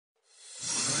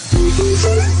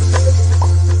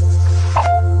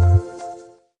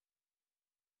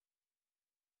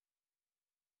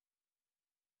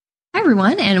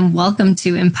Everyone, and welcome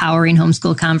to Empowering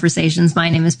Homeschool Conversations. My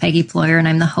name is Peggy Ployer, and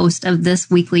I'm the host of this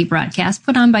weekly broadcast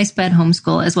put on by SPED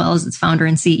Homeschool, as well as its founder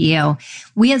and CEO.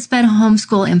 We at SPED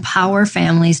Homeschool empower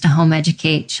families to home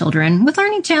educate children with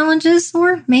learning challenges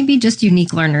or maybe just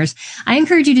unique learners. I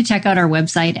encourage you to check out our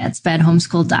website at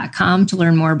spedhomeschool.com to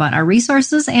learn more about our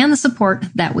resources and the support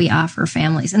that we offer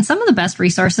families. And some of the best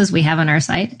resources we have on our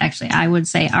site, actually, I would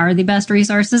say are the best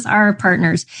resources, are our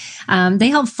partners. They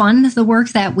help fund the work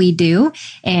that we do.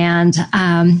 And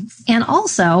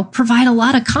also provide a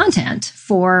lot of content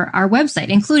for our website,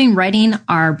 including writing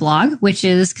our blog, which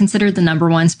is considered the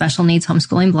 #1 special needs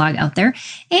homeschooling blog out there,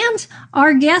 and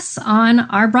our guests on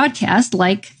our broadcast,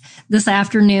 like this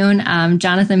afternoon.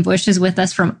 Jonathan Bush is with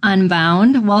us from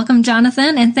Unbound. Welcome,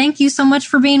 Jonathan, and thank you so much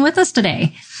for being with us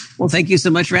today. Well, thank you so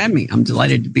much for having me. I'm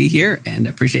delighted to be here and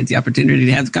appreciate the opportunity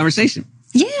to have the conversation.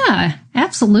 Yeah,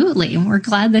 absolutely. We're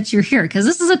glad that you're here because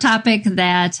this is a topic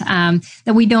that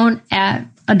that we don't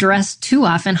address too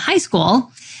often, high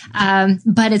school,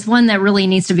 but it's one that really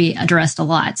needs to be addressed a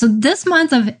lot. So this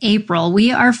month of April,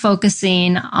 we are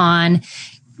focusing on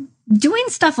doing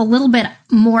stuff a little bit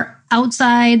more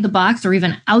outside the box or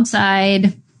even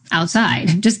outside,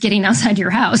 just getting outside your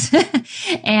house.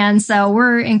 And so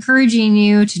we're encouraging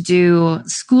you to do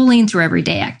schooling through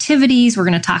everyday activities. We're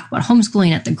going to talk about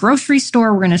homeschooling at the grocery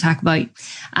store. We're going to talk about,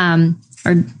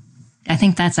 I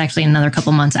think that's actually another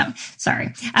couple months out.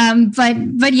 Sorry.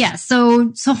 But yeah, so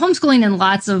homeschooling in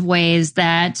lots of ways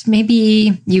that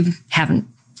maybe you haven't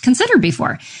considered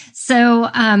before. So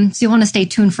you want to stay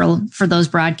tuned for those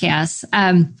broadcasts.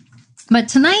 But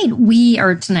tonight,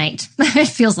 it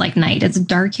feels like night. It's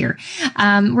dark here.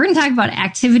 We're going to talk about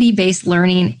activity-based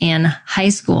learning in high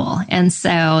school. And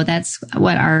so that's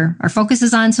what our focus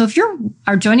is on. So if you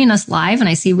are joining us live, and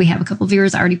I see we have a couple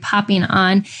viewers already popping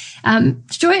on,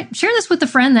 share this with a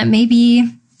friend that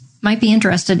maybe might be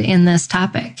interested in this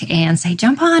topic and say,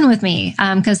 jump on with me.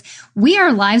 Because we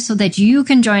are live so that you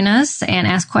can join us and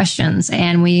ask questions.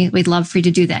 And we'd love for you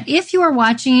to do that. If you are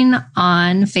watching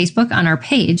on Facebook on our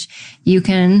page, you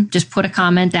can just put a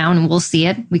comment down and we'll see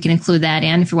it. We can include that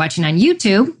in. If you're watching on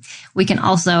YouTube, we can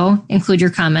also include your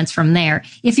comments from there.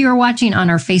 If you are watching on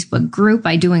our Facebook group,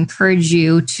 I do encourage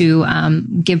you to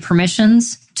give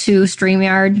permissions to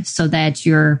StreamYard so that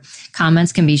your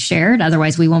comments can be shared.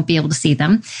 Otherwise, we won't be able to see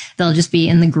them. They'll just be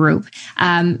in the group.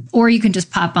 Or you can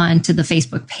just pop on to the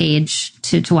Facebook page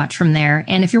to watch from there.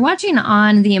 And if you're watching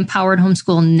on the Empowered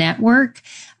Homeschool Network,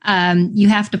 you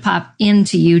have to pop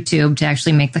into YouTube to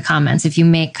actually make the comments. If you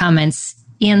make comments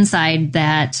inside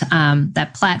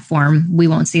that platform, we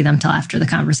won't see them till after the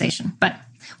conversation. But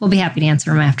we'll be happy to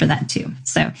answer them after that too.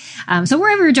 So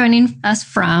wherever you're joining us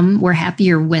from, we're happy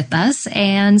you're with us.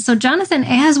 And so, Jonathan,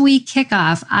 as we kick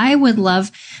off, I would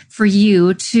love for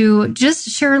you to just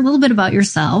share a little bit about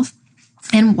yourself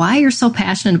and why you're so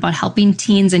passionate about helping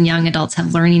teens and young adults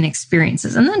have learning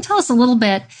experiences. And then tell us a little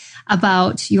bit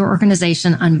about your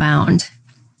organization, Unbound.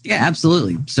 Yeah,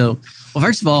 absolutely. So, well,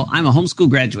 first of all, I'm a homeschool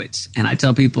graduate, and I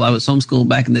tell people I was homeschooled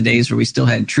back in the days where we still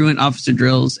had truant officer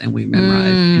drills and we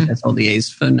memorized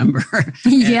SLDA's phone number.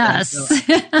 Yes. So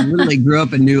I literally grew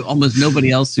up and knew almost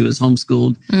nobody else who was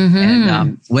homeschooled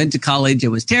and went to college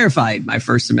and was terrified my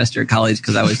first semester of college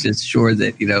because I was just sure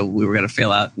that, we were going to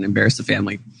fail out and embarrass the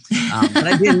family. But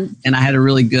I didn't, and I had a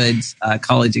really good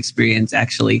college experience,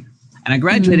 actually. And I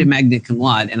graduated magna cum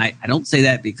laude. And I don't say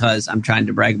that because I'm trying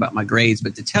to brag about my grades,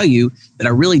 but to tell you that I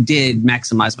really did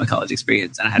maximize my college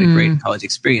experience. And I had a great college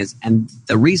experience. And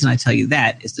the reason I tell you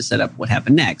that is to set up what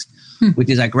happened next,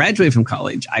 which is I graduated from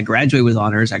college. I graduated with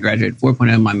honors. I graduated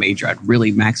 4.0 in my major. I'd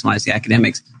really maximized the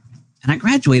academics. And I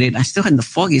graduated, and I still hadn't the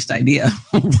foggiest idea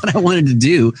of what I wanted to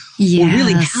do or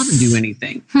really how to do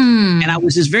anything. And I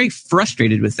was just very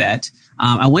frustrated with that.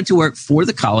 I went to work for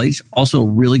the college, also a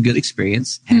really good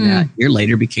experience. And a year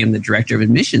later became the director of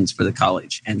admissions for the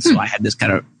college. And so I had this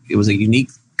it was a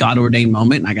unique God-ordained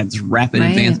moment, and I got this rapid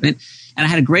advancement. And I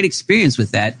had a great experience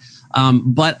with that.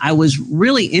 But I was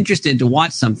really interested to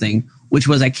watch something, which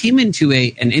was I came into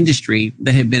an industry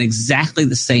that had been exactly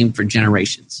the same for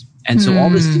generations. And so all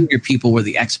the senior people were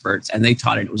the experts, and they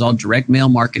taught it. It was all direct mail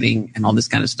marketing and all this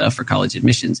kind of stuff for college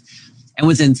admissions. And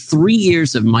within 3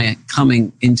 years of my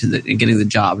coming into and getting the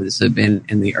job, this had been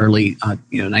in the early,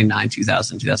 99,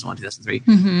 2000, 2001,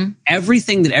 2003,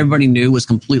 everything that everybody knew was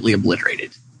completely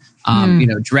obliterated.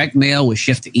 Direct mail was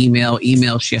shifted to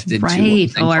email shifted to.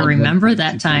 Right. I remember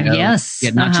that time. Yes. Yeah,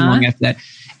 not too long after that.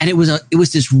 And it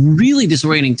was this really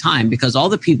disorienting time because all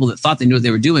the people that thought they knew what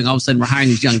they were doing, all of a sudden were hiring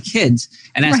these young kids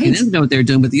and asking them to know what they were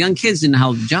doing. But the young kids didn't know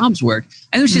how jobs work.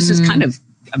 And it was just this kind of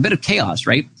a bit of chaos,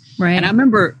 right? Right. And I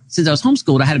remember since I was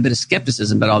homeschooled, I had a bit of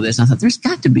skepticism about all this. And I thought there's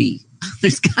got to be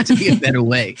a better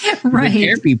way to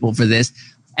prepare people for this.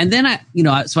 And then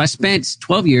so I spent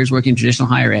 12 years working in traditional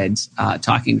higher ed,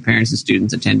 talking to parents and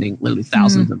students, attending literally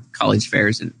thousands of college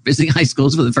fairs and visiting high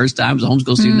schools for the first time. I was a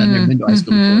homeschool student. I'd never been to high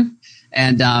school before.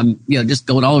 And, just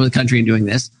going all over the country and doing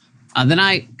this. Then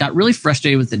I got really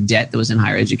frustrated with the debt that was in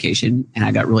higher education. And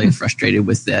I got really frustrated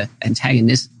with the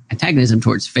antagonism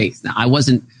towards faith. Now, I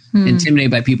wasn't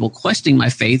intimidated by people questioning my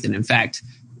faith. And in fact,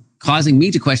 causing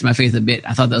me to question my faith a bit.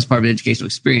 I thought that was part of an educational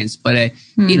experience, but a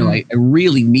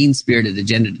really mean-spirited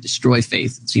agenda to destroy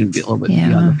faith seemed to be a little bit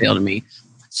beyond the pale to me.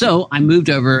 So I moved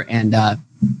over and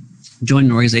joined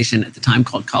an organization at the time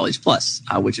called College Plus,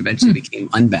 which eventually became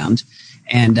Unbound,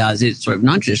 and it's sort of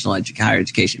non-traditional higher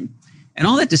education. And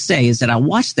all that to say is that I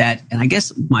watched that, and I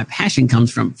guess my passion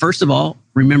comes from, first of all,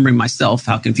 remembering myself,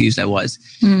 how confused I was.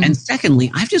 And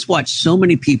secondly, I've just watched so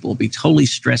many people be totally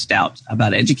stressed out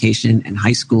about education and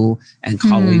high school and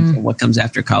college and what comes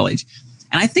after college.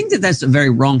 And I think that that's a very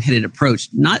wrong-headed approach.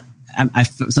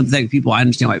 Something people, I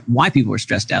understand why people are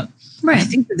stressed out. Right. I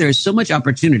think that there is so much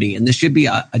opportunity, and this should be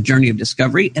a journey of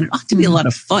discovery, and it ought to be a lot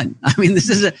of fun. I mean, this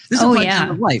is a fun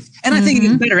time of life, and I think it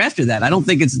gets better after that. I don't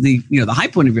think it's the high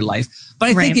point of your life, but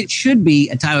I think it should be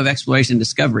a time of exploration and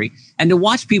discovery. And to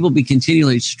watch people be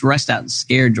continually stressed out and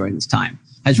scared during this time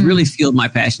has really fueled my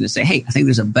passion to say, hey, I think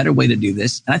there's a better way to do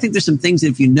this, and I think there's some things that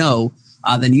if you know,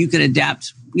 then you can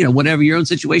adapt. Whatever your own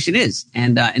situation is.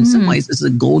 And in some ways, this is a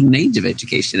golden age of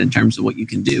education in terms of what you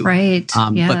can do. Right.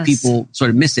 But people sort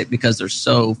of miss it because they're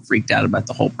so freaked out about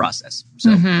the whole process.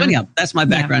 So anyhow, that's my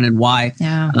background and why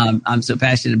I'm so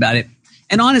passionate about it.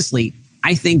 And honestly,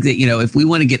 I think that, if we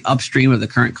want to get upstream of the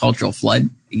current cultural flood,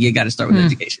 you got to start with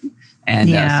education. And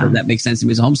so that makes sense to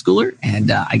me as a homeschooler. And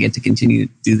I get to continue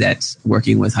to do that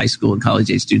working with high school and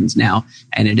college age students now.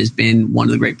 And it has been one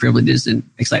of the great privileges and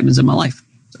excitements of my life.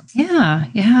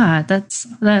 Yeah,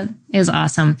 that is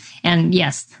awesome. And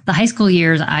yes, the high school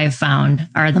years I've found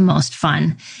are the most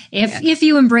fun if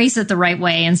you embrace it the right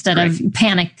way instead of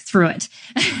panic through it.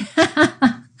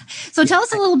 So tell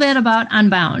us a little bit about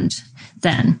Unbound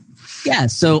then. Yeah,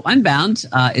 so Unbound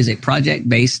is a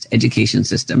project-based education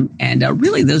system. And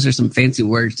really, those are some fancy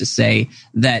words to say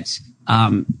that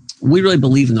we really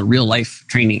believe in the real life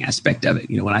training aspect of it.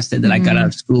 When I said that I got out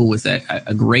of school with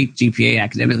a great GPA,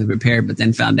 academically prepared, but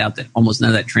then found out that almost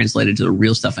none of that translated to the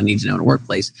real stuff I need to know in a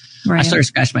workplace, I started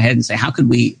scratching my head and say, how could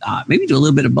we maybe do a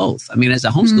little bit of both? I mean, as a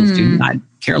homeschool student, I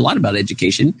care a lot about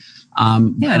education.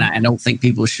 And I don't think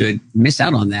people should miss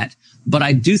out on that. But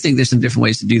I do think there's some different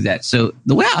ways to do that. So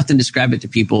the way I often describe it to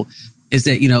people is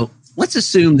that, let's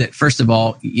assume that, first of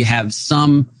all, you have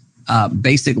some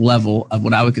basic level of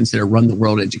what I would consider run the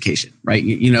world education, right?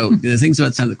 The things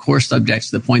about some of the core subjects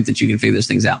to the point that you can figure those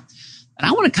things out. And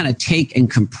I want to kind of take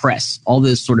and compress all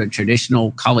those sort of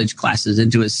traditional college classes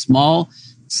into a small,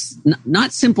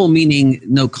 not simple meaning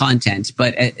no content,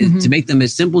 but to make them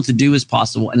as simple to do as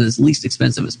possible and as least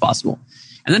expensive as possible.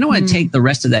 And then I want to take the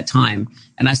rest of that time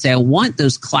and I say, I want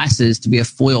those classes to be a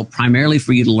foil primarily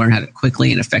for you to learn how to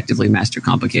quickly and effectively master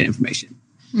complicated information.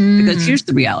 Because here's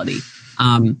the reality.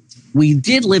 We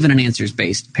did live in an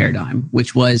answers-based paradigm,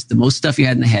 which was the most stuff you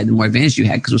had in the head, the more advantage you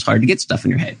had because it was hard to get stuff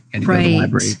in your head. You had to go to the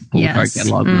library, pull the card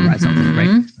catalog, memorize something,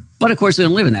 right? But of course, we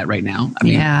don't live in that right now. I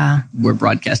mean, we're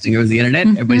broadcasting over the internet.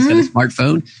 Everybody's got a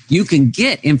smartphone. You can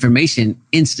get information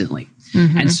instantly.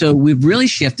 And so we've really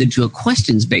shifted to a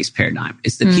questions-based paradigm.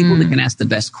 It's the people that can ask the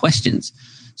best questions.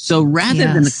 So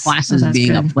rather than the classes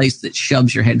being a place that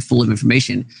shoves your head full of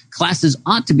information, classes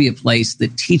ought to be a place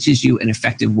that teaches you an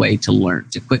effective way to learn,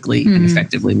 to quickly and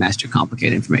effectively master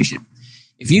complicated information.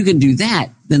 If you can do that,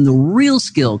 then the real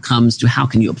skill comes to how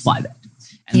can you apply that?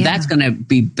 And that's going to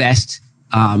be best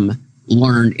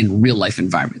learned in real life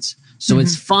environments. So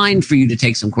it's fine for you to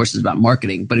take some courses about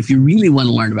marketing, but if you really want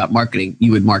to learn about marketing,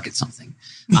 you would market something.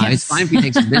 It's fine if you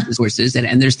take some business courses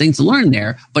and there's things to learn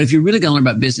there, but if you're really going to learn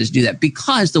about business, do that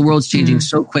because the world's changing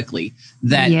so quickly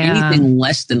that anything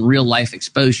less than real life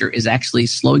exposure is actually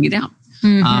slowing you down.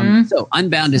 So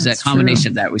Unbound is a combination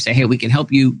of that. We say, hey, we can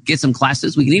help you get some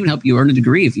classes. We can even help you earn a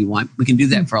degree if you want. We can do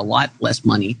that for a lot less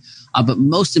money. But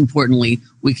most importantly,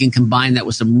 we can combine that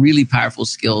with some really powerful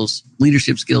skills,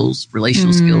 leadership skills,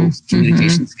 relational skills,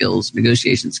 communication skills,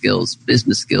 negotiation skills,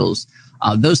 business skills,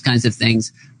 those kinds of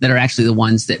things that are actually the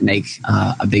ones that make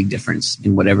a big difference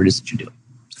in whatever it is that you're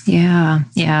doing.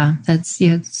 Yeah. That's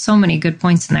so many good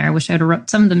points in there. I wish I'd have wrote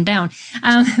some of them down.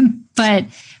 But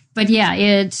but yeah,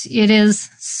 it is.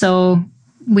 So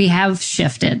we have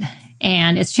shifted,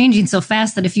 and it's changing so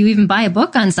fast that if you even buy a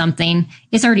book on something,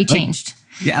 it's already changed.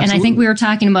 Yeah, and I think we were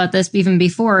talking about this even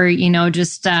before,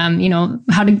 just, how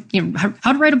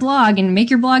to write a blog and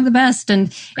make your blog the best.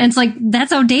 And it's like,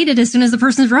 that's outdated as soon as the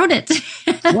person's wrote it.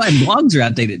 Well, and blogs are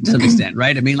outdated to some extent,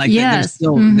 right? I mean, like there's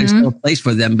still a place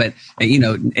for them. But,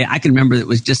 I can remember it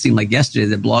was just seemed like yesterday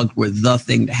that blogs were the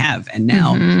thing to have. And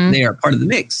now they are part of the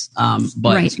mix.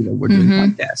 But, right. We're doing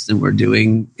podcasts and we're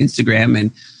doing Instagram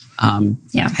and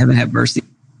Heaven have mercy.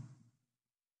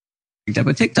 Up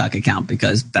a TikTok account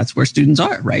because that's where students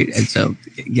are, right? And so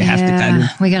you have to kind of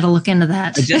we got to look into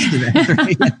that. Adjust to that.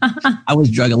 Right? I was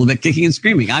drug a little bit, kicking and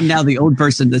screaming. I'm now the old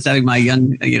person that's having my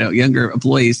younger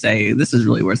employees say, "This is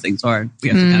really where things are." We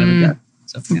have to kind of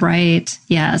adjust. So, Right?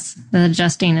 Yes, the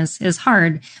adjusting is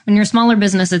hard. When you're a smaller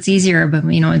business, it's easier, but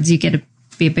as you get to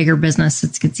be a bigger business,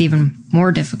 it gets even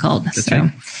more difficult. That's so.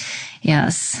 Right.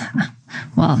 Yes.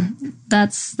 Well,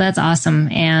 that's awesome,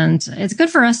 and it's good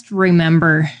for us to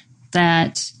remember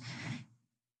that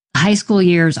high school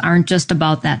years aren't just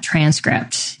about that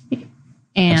transcript.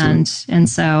 And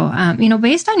so,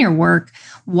 based on your work,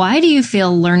 why do you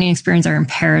feel learning experience are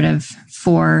imperative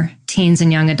for teens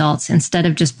and young adults instead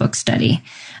of just book study?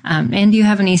 And do you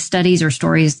have any studies or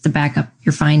stories to back up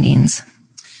your findings?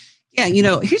 Yeah,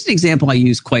 here's an example I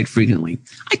use quite frequently.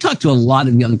 I talk to a lot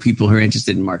of young people who are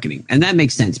interested in marketing, and that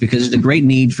makes sense because there's a great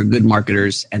need for good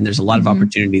marketers and there's a lot of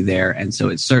opportunity there. And so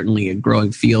it's certainly a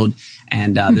growing field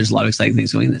and there's a lot of exciting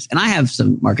things going in this. And I have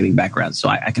some marketing background, so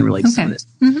I can relate to some of this.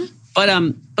 But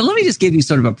let me just give you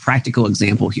sort of a practical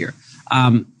example here.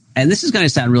 And this is going to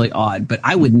sound really odd, but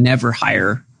I would never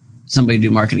hire somebody to do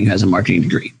marketing who has a marketing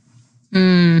degree.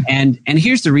 And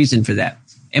here's the reason for that.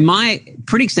 In my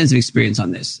pretty extensive experience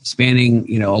on this,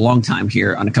 spanning, a long time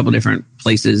here on a couple of different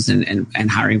places and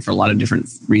hiring for a lot of different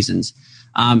reasons.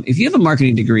 If you have a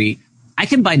marketing degree, I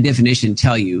can by definition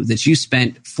tell you that you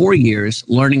spent 4 years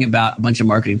learning about a bunch of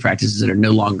marketing practices that are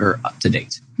no longer up to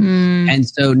date. And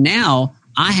so now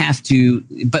I have to,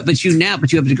 but you have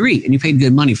a degree and you paid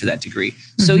good money for that degree.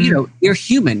 So, you're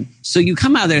human. So you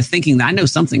come out of there thinking that I know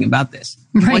something about this,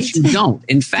 but you don't.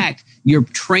 In fact, you're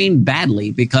trained badly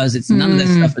because it's none of that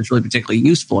stuff that's really particularly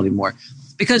useful anymore.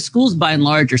 Because schools, by and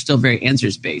large, are still very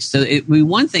answers-based. So it would be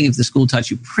one thing if the school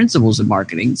taught you principles of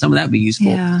marketing. Some of that would be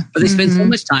useful. Yeah. But they spend so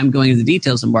much time going into the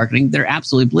details of marketing, they're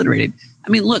absolutely obliterated. I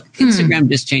mean, look, Instagram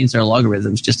just changed their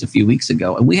algorithms just a few weeks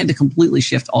ago, and we had to completely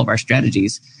shift all of our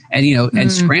strategies and,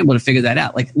 and scramble to figure that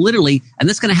out. Like literally, and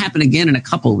this is going to happen again in a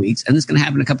couple of weeks, and this is going to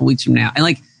happen a couple of weeks from now.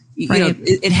 And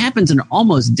it happens on an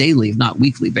almost daily, if not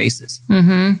weekly basis.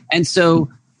 And so,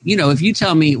 if you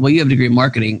tell me, well, you have a degree in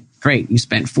marketing, great. You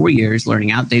spent 4 years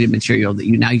learning outdated material that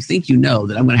you think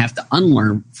that I'm going to have to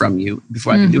unlearn from you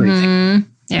before I can do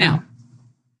anything. Yeah. Now,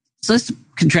 so let's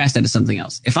contrast that to something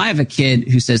else. If I have a kid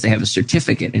who says they have a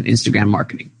certificate in Instagram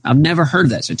marketing, I've never heard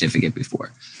of that certificate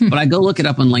before, but I go look it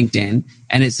up on LinkedIn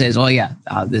and it says,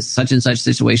 this such and such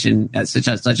situation,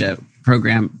 such a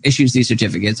program issues these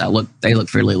certificates. They look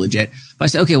fairly legit. But I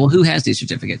say, okay, well, who has these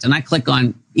certificates? And I click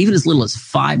on even as little as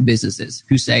 5 businesses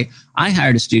who say, I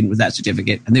hired a student with that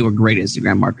certificate and they were great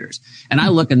Instagram marketers. And I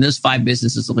look and those 5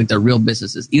 businesses look like they're real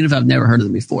businesses, even if I've never heard of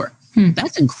them before.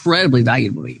 That's incredibly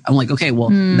valuable to me. I'm like, okay, well,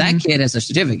 that kid has a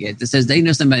certificate that says they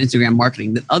know something about Instagram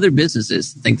marketing that other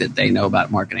businesses think that they know about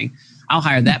marketing. I'll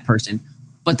hire that person.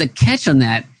 But the catch on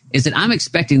that is that I'm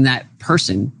expecting that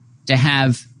person to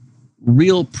have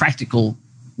real practical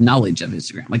knowledge of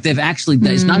Instagram. Like they've actually,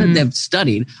 it's not that they've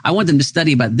studied. I want them to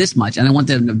study about this much and I want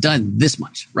them to have done this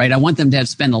much, right? I want them to have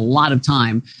spent a lot of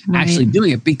time actually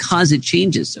doing it because it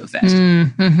changes so fast.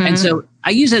 And so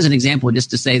I use it as an example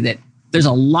just to say that there's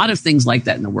a lot of things like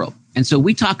that in the world. And so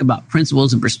we talk about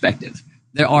principles and perspective.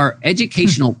 There are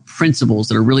educational principles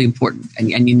that are really important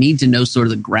and you need to know sort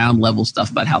of the ground level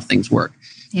stuff about how things work.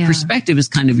 Yeah. Perspective is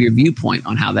kind of your viewpoint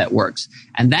on how that works.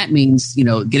 And that means,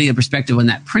 getting a perspective on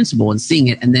that principle and seeing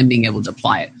it and then being able to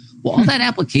apply it. Well, all that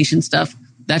application stuff,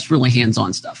 that's really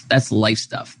hands-on stuff. That's life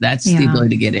stuff. That's the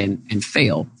ability to get in and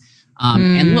fail.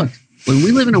 And look, when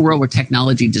we live in a world where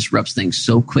technology disrupts things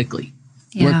so quickly,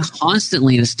 we're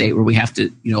constantly in a state where we have to,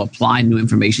 apply new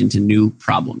information to new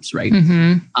problems, right?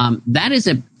 That is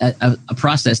a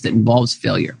process that involves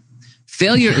failure.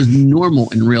 Failure is normal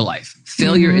in real life.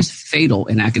 Failure is fatal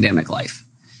in academic life.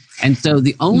 And so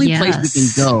the only place we can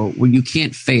go where you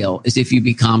can't fail is if you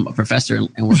become a professor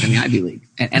and work in the Ivy League.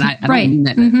 And I don't mean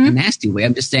that in a nasty way.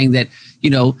 I'm just saying that,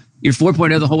 you're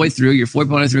 4.0 the whole way through. You're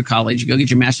 4.0 through college. You go get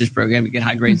your master's program. You get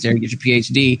high grades there. You get your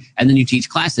PhD. And then you teach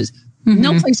classes.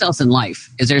 No place else in life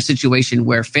is there a situation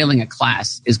where failing a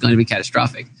class is going to be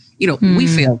catastrophic. we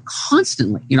fail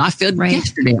constantly. I failed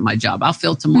yesterday at my job. I'll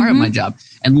fail tomorrow at my job.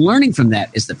 And learning from that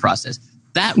is the process.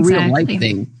 That real life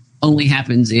thing only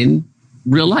happens in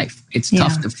real life. It's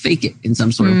tough to fake it in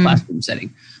some sort of classroom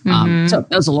setting. So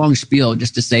that was a long spiel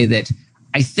just to say that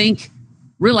I think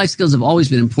real life skills have always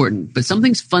been important, but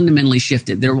something's fundamentally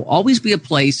shifted. There will always be a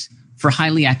place for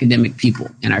highly academic people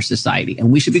in our society.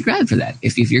 And we should be glad for that.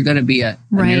 If you're going to be a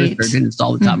neurosurgeon and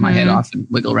saw the top of my head off and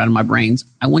wiggle around in my brains,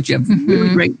 I want you to have really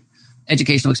great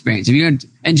educational experience. If you're an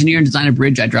engineer and design a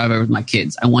bridge I drive over with my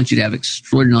kids, I want you to have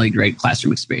extraordinarily great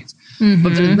classroom experience.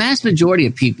 But for the vast majority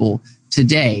of people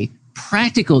today,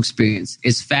 practical experience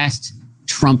is fast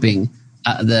trumping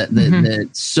the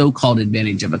so-called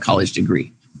advantage of a college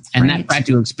degree. And that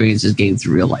practical experience is gained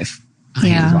through real life.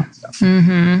 Hands-on stuff.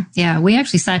 Yeah, we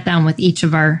actually sat down with each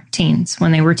of our teens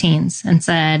when they were teens and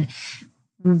said,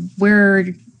 where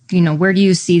do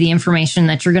you see the information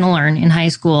that you're going to learn in high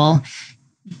school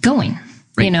going?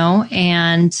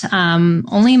 And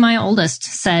only my oldest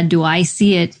said, do I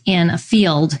see it in a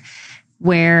field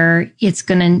where it's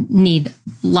going to need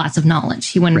lots of knowledge?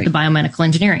 He went into biomedical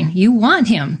engineering. You want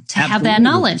him to have that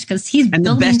knowledge because he's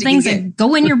building things that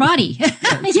go in your body.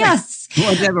 Yes. You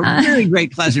want to have a really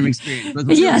great classroom experience with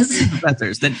really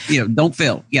professors that, don't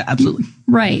fail. Yeah, absolutely.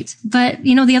 Right. But,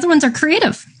 the other ones are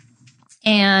creative.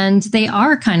 And they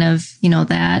are kind of,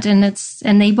 that.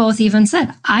 And they both even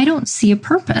said, I don't see a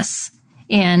purpose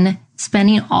in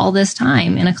spending all this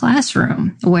time in a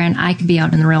classroom when I could be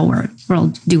out in the real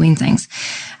world doing things.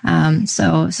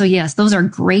 So yes, those are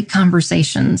great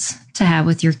conversations to have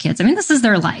with your kids. I mean, this is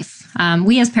their life.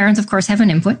 We as parents, of course, have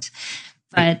an input,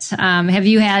 but have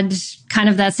you had kind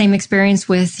of that same experience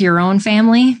with your own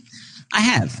family? I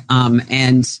have.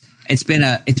 And it's been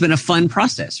a fun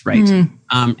process, right? And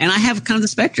I have kind of the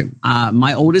spectrum.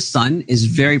 My oldest son is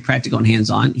very practical and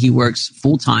hands-on. He works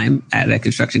full-time at a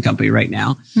construction company right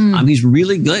now. He's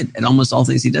really good at almost all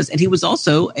things he does. And he was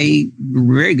also a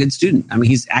very good student. I mean,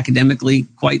 he's academically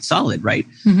quite solid, right?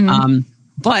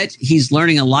 But he's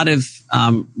learning a lot of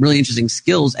really interesting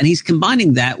skills. And he's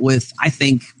combining that with, I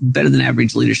think, better than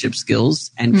average leadership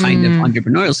skills and kind of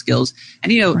entrepreneurial skills.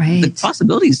 And, the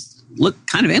possibilities look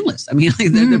kind of endless. I mean,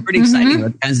 they're pretty exciting.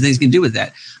 What kinds of things you can do with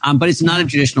that. But it's not a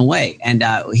traditional way. And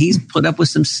he's put up with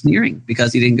some sneering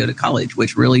because he didn't go to college,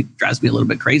 which really drives me a little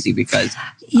bit crazy because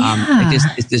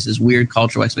it's this weird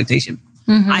cultural expectation.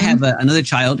 I have another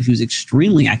child who's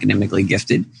extremely academically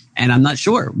gifted, and I'm not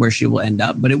sure where she will end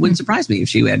up, but it wouldn't surprise me if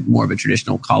she had more of a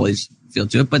traditional college feel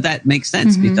to it. But that makes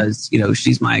sense because,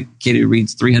 she's my kid who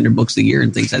reads 300 books a year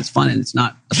and thinks that's fun, and it's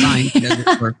not a sign. She does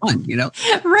it for fun,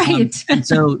 Right. And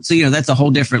so, that's a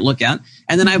whole different lookout.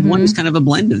 And then I have one who's kind of a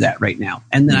blend of that right now.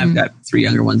 And then I've got 3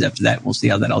 younger ones after that. We'll see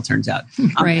how that all turns out.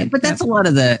 But that's a lot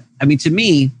of to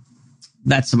me,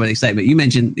 that's some of the excitement. You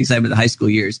mentioned the excitement of the high school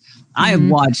years. I have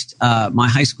watched my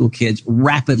high school kids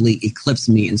rapidly eclipse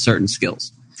me in certain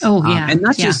skills. Oh, yeah. And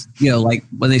not just, like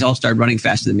when they all started running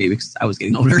faster than me because I was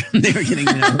getting older and they were getting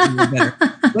better.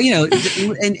 But,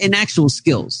 in actual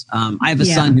skills. I have a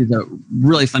son who's a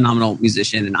really phenomenal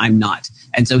musician and I'm not.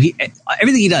 And so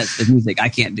everything he does with music, I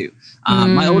can't do.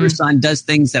 My older son does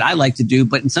things that I like to do,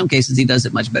 but in some cases he does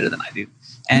it much better than I do.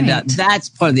 And that's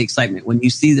part of the excitement when you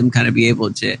see them kind of be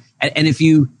able to, and if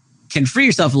you can free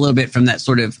yourself a little bit from that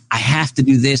sort of, I have to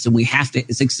do this and we have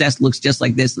to, success looks just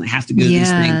like this and I have to go to these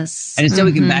things. And instead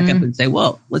we can back up and say,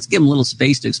 well, let's give them a little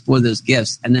space to explore those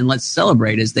gifts and then let's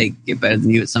celebrate as they get better than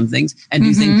you at some things and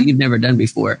do things that you've never done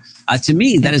before. To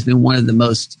me, that has been one of the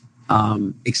most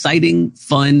exciting,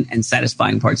 fun, and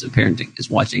satisfying parts of parenting is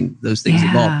watching those things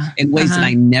evolve in ways that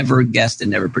I never guessed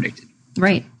and never predicted.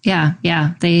 Right. Yeah.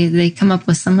 Yeah. They come up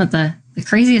with some of the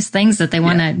craziest things that they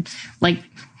want to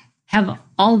have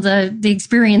all the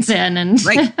experience in. And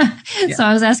so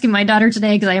I was asking my daughter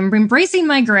today because I am embracing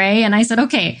my gray. And I said,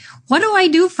 okay, what do I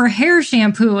do for hair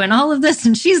shampoo and all of this?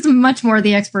 And she's much more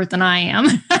the expert than I am.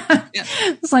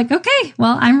 It's like, okay,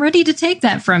 well, I'm ready to take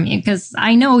that from you because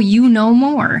I know you know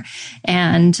more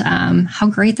and how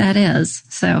great that is.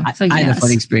 So I had a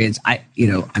fun experience.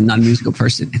 I'm not a musical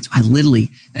person. And so I literally,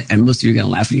 and most of you are going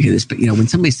to laugh when you hear this, but when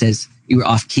somebody says you were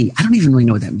off key, I don't even really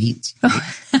know what that means.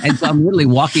 And so I'm literally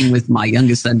walking with my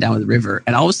youngest son down the river.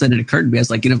 And all of a sudden it occurred to me, I was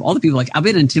like, of all the people, I've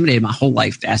been intimidated my whole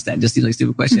life to ask that. It just seems like a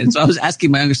stupid question. And so I was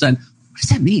asking my younger son, what does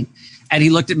that mean? And he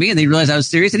looked at me and they realized I was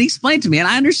serious and he explained to me and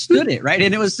I understood it, right?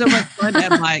 And it was so much fun to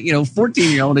have my,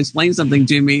 14-year-old explain something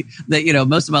to me that,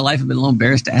 most of my life I've been a little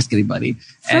embarrassed to ask anybody.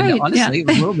 And honestly, it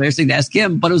was a little embarrassing to ask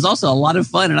him, but it was also a lot of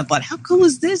fun. And I thought, how cool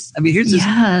is this? I mean, here's this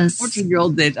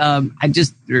 14-year-old that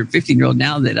or 15-year-old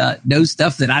now that knows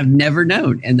stuff that I've never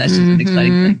known. And that's just an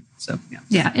exciting thing. So, yeah.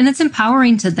 Yeah. And it's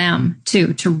empowering to them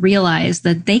too, to realize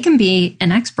that they can be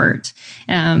an expert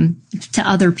to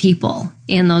other people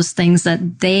in those things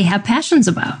that they have passions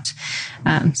about.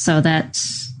 So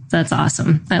that's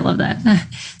awesome. I love that.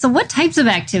 So what types of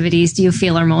activities do you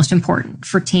feel are most important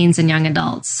for teens and young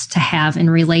adults to have in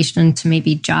relation to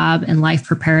maybe job and life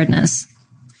preparedness?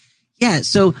 Yeah.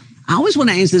 So I always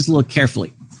want to answer this a little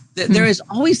carefully. There is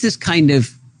always this kind of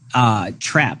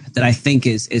trap that I think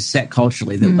is set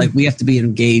culturally that like we have to be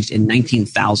engaged in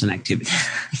 19,000 activities.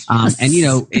 Yes.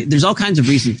 And, there's all kinds of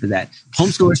reasons for that.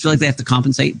 Homeschoolers feel like they have to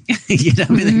compensate. They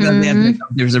have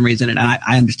there's some reason. And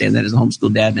I understand that as a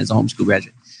homeschool dad and as a homeschool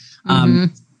graduate.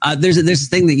 There's this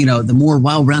thing that, the more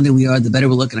well-rounded we are, the better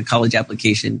we look in a college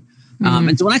application.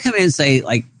 And so when I come in and say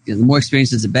like, the more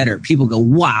experiences, the better, people go,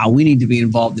 wow, we need to be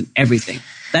involved in everything.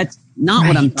 That's not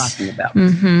what I'm talking about.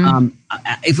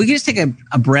 If we could just take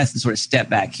a breath and sort of step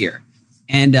back here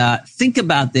and think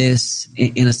about this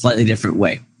in a slightly different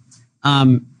way.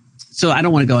 So I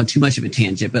don't want to go on too much of a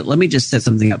tangent, but let me just set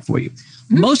something up for you.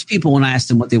 Most people, when I ask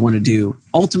them what they want to do,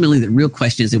 ultimately the real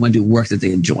question is they want to do work that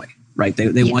they enjoy. Right.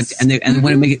 They want to, and they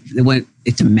want to make it, they want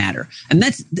it to matter. And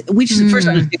we just first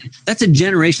understand that's a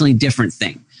generationally different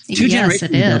thing. Two generations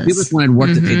ago, people just wanted work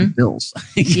that paid the bills.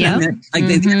 The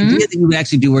idea that you would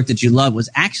actually do work that you love was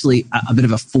actually a bit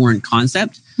of a foreign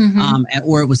concept,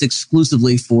 or it was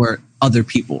exclusively for other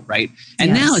people. Right.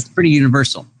 And now it's pretty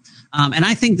universal. And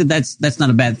I think that's not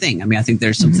a bad thing. I mean, I think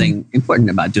there's something important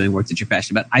about doing work that you're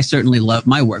passionate about. I certainly love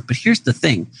my work, but here's the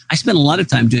thing. I spent a lot of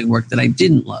time doing work that I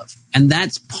didn't love. And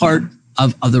that's part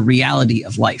of the reality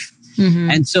of life.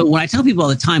 And so what I tell people all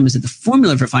the time is that the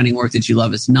formula for finding work that you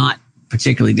love is not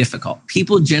particularly difficult.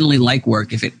 People generally like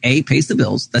work if it A, pays the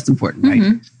bills. That's important,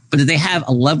 right? But that they have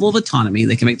a level of autonomy,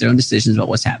 they can make their own decisions about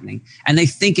what's happening, and they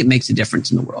think it makes a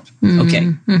difference in the world.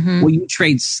 Okay. Well, you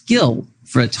trade skill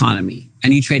for autonomy,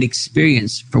 and you trade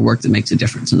experience for work that makes a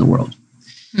difference in the world.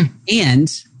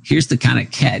 And here's the kind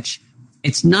of catch.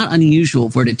 It's not unusual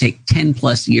for it to take 10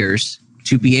 plus years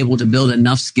to be able to build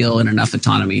enough skill and enough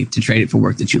autonomy to trade it for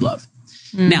work that you love.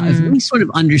 Now, if we sort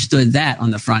of understood that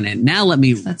on the front end, now let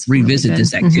me revisit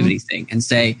this activity thing and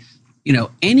say,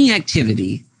 any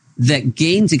activity that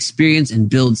gains experience and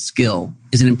builds skill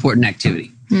is an important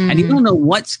activity. And you don't know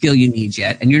what skill you need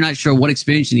yet, and you're not sure what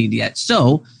experience you need yet.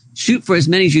 So shoot for as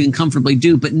many as you can comfortably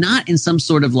do, but not in some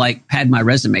sort of like pad my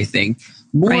resume thing,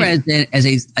 more as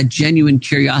a genuine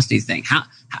curiosity thing.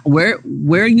 Where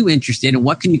are you interested and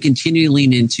what can you continue to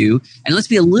lean into? And let's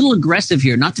be a little aggressive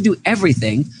here, not to do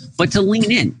everything, but to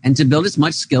lean in and to build as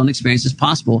much skill and experience as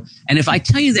possible. And if I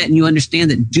tell you that and you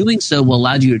understand that doing so will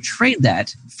allow you to trade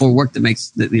that for work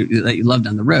that you love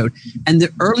down the road, and the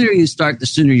earlier you start, the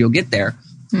sooner you'll get there.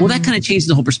 Well, that kind of changes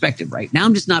the whole perspective, right? Now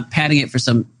I'm just not padding it for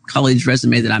some college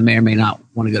resume that I may or may not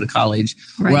want to go to college,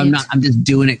 or I'm just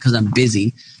doing it because I'm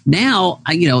busy. Now,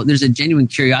 there's a genuine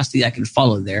curiosity I can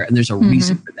follow there, and there's a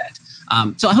reason for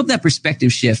that. So I hope that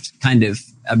perspective shift kind of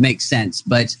makes sense.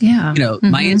 But,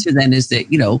 my answer then is that,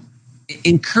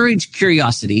 encourage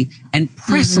curiosity and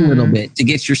press a little bit to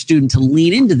get your student to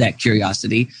lean into that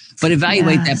curiosity, but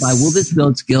evaluate that by, will this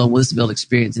build skill? Will this build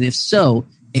experience? And if so,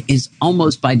 it is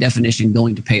almost by definition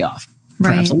going to pay off.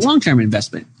 Perhaps a long-term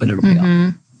investment, but it'll pay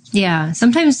off. Yeah.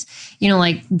 Sometimes,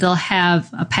 like they'll have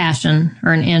a passion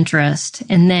or an interest,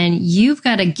 and then you've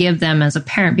got to give them as a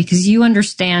parent, because you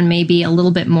understand maybe a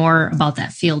little bit more about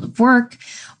that field of work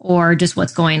or just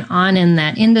what's going on in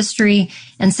that industry,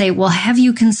 and say, well, have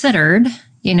you considered,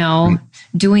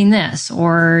 doing this?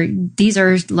 Or these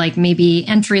are like maybe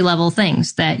entry level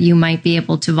things that you might be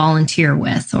able to volunteer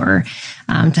with or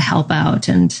to help out.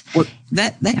 And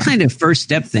that kind of first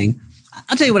step thing,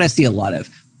 I'll tell you what I see a lot of.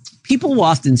 People will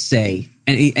often say,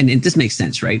 and this makes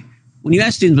sense, right? When you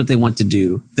ask students what they want to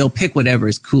do, they'll pick whatever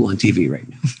is cool on TV right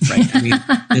now, right? I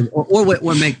mean, or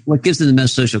what gives them the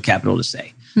most social capital to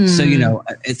say. So,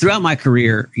 throughout my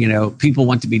career, people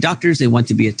want to be doctors, they want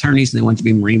to be attorneys, and they want to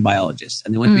be marine biologists.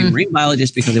 And they want to be marine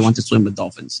biologists because they want to swim with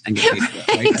dolphins and get paid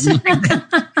for it,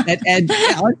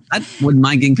 right? I wouldn't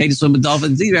mind getting paid to swim with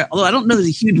dolphins either, although I don't know there's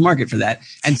a huge market for that.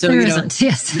 And so, so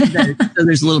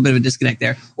there's a little bit of a disconnect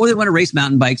there. Or they want to race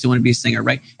mountain bikes, they want to be a singer,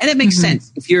 right? And it makes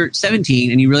sense. If you're 17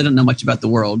 and you really don't know much about the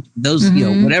world, those,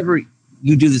 whatever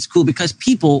you do that's cool, because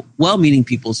people, well-meaning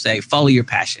people say, follow your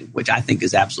passion, which I think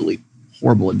is absolutely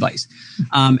horrible advice.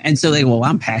 And so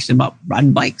I'm passionate about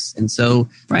riding bikes. And so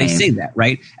they say that,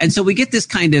 right? And so we get this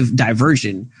kind of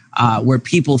diversion where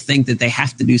people think that they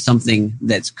have to do something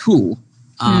that's cool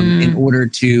in order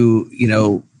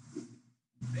to,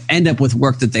 end up with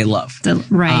work that they love.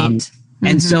 Right.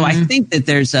 And so I think that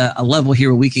there's a level here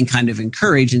where we can kind of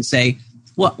encourage and say,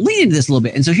 well, lean into this a little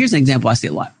bit. And so here's an example I see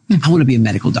a lot. I want to be a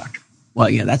medical doctor. Well,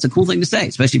 that's a cool thing to say,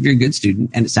 especially if you're a good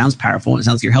student and it sounds powerful and it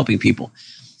sounds like you're helping people.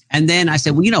 And then I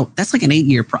said, well, that's like an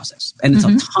 8-year process and it's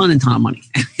a ton of money.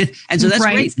 And so that's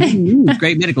great.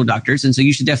 Great medical doctors. And so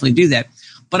you should definitely do that.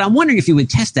 But I'm wondering if you would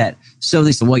test that. So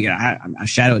they said, well, I'm a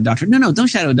shadow a doctor. No, don't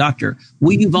shadow a doctor.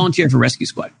 Will you volunteer for Rescue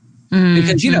Squad?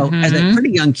 Because, as a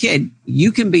pretty young kid,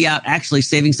 you can be out actually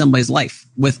saving somebody's life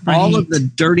with all of the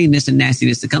dirtiness and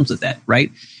nastiness that comes with that, right?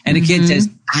 And a kid says,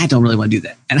 I don't really want to do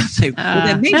that. And I say, well,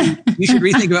 then maybe you should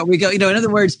rethink about where we go. In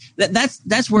other words,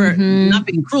 that's where, not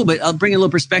being cruel, but I'll bring a little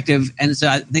perspective. And so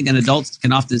I think an adult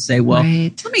can often say, well,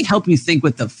 let me help you think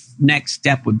what the next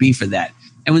step would be for that.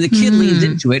 And when the kid leans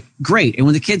into it, great. And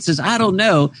when the kid says, I don't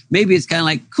know, maybe it's kind of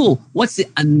like, cool, what's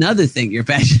another thing you're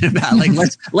passionate about? Like,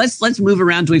 let's move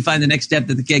around till we find the next step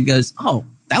that the kid goes, oh,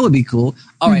 that would be cool.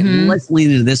 All right, let's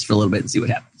lean into this for a little bit and see what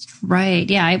happens. Right.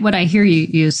 Yeah. What I hear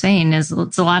you saying is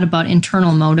it's a lot about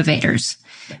internal motivators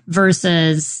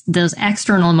versus those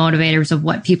external motivators of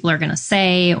what people are going to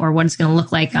say or what it's going to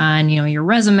look like on, your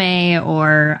resume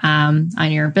or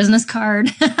on your business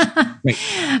card.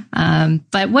 Right.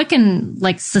 But what can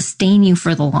sustain you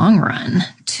for the long run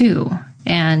too.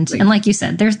 And like you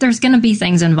said, there's going to be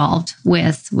things involved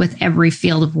with every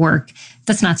field of work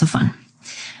that's not so fun.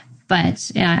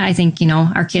 But I think,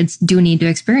 our kids do need to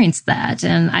experience that.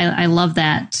 And I love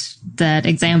that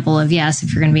example of, yes,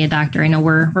 if you're going to be a doctor. I know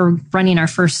we're running our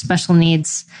first special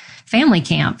needs family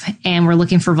camp and we're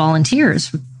looking for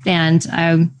volunteers. And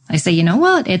I say,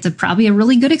 it's probably a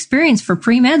really good experience for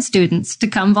pre-med students to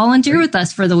come volunteer with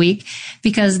us for the week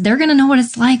because they're going to know what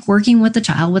it's like working with a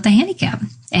child with a handicap.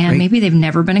 And maybe they've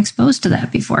never been exposed to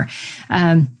that before.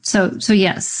 So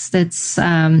yes, that's...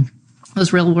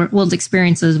 those real world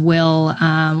experiences will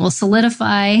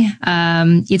solidify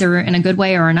either in a good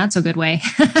way or a not so good way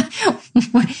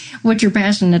what you're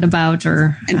passionate about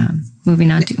or moving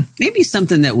on to. Maybe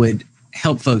something that would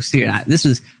help folks here. I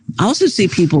also see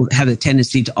people have a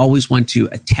tendency to always want to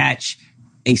attach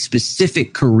a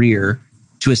specific career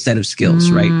to a set of skills,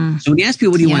 right? So when you ask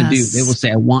people, what do you want to do? They will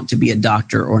say, I want to be a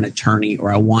doctor or an attorney, or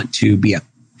I want to be a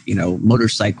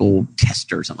motorcycle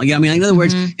tester or something. In other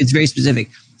words, it's very specific.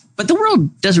 But the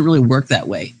world doesn't really work that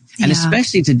way. And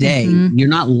especially today, you're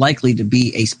not likely to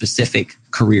be a specific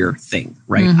career thing,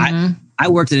 right? I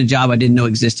worked at a job I didn't know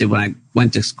existed when I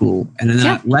went to school. And then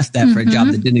I left that for a job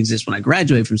that didn't exist when I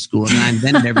graduated from school. And I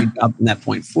invented every job from that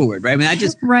point forward, right?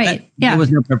 There was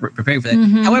no preparing for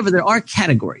that. However, there are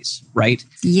categories, right?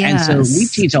 Yes. And so we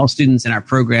teach all students in our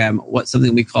program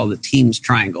something we call the Teams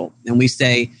Triangle. And we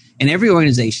say in every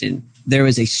organization, there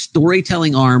is a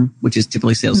storytelling arm, which is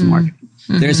typically sales and marketing.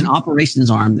 There's an operations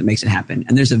arm that makes it happen.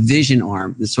 And there's a vision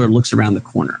arm that sort of looks around the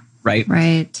corner, right?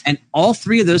 Right. And all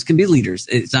three of those can be leaders.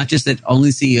 It's not just that only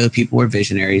CEO people are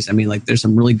visionaries. There's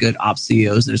some really good ops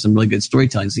CEOs. There's some really good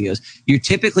storytelling CEOs. You're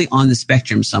typically on the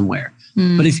spectrum somewhere.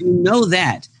 But if you know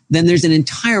that, then there's an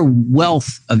entire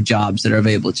wealth of jobs that are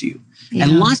available to you. Yeah.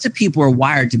 And lots of people are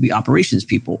wired to be operations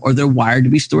people, or they're wired to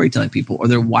be storytelling people, or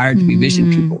they're wired to be vision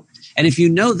people. And if you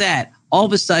know that, all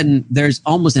of a sudden, there's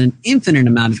almost an infinite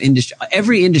amount of industry.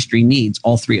 Every industry needs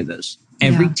all three of those.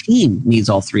 Every team needs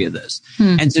all three of those.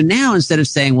 And so now, instead of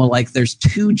saying, there's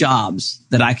two jobs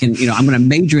that I can, I'm going to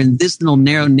major in this little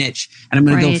narrow niche and I'm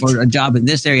going to go for a job in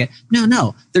this area.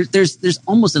 No. There's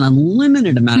almost an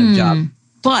unlimited amount of jobs.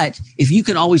 But if you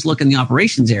can always look in the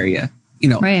operations area,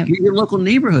 your local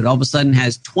neighborhood all of a sudden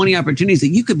has 20 opportunities that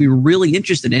you could be really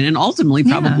interested in and ultimately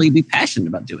probably be passionate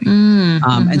about doing.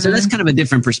 And so that's kind of a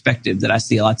different perspective that I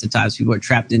see lots of times. People are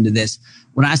trapped into this.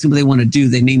 When I ask them what they want to do,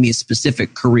 they name me a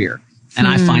specific career. And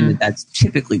I find that that's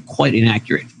typically quite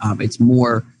inaccurate. It's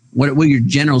more, what are your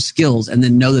general skills? And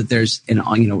then know that there's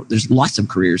lots of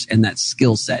careers in that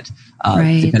skill set,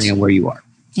 depending on where you are.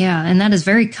 Yeah, and that is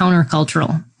very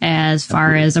countercultural as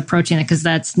far as approaching it, because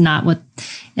that's not what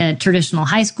traditional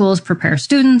high schools prepare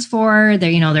students for.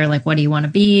 They're like, what do you want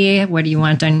to be? What do you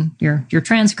want on your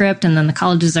transcript? And then the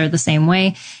colleges are the same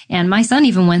way. And my son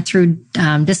even went through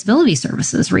disability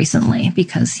services recently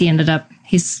because he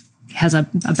has a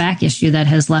back issue that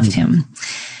has left him,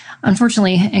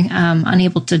 unfortunately,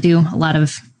 unable to do a lot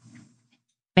of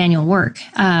manual work.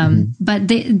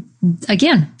 But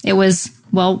it was,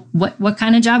 well, what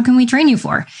kind of job can we train you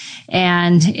for?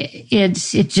 And it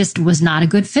just was not a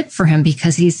good fit for him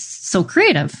because he's so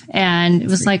creative. And it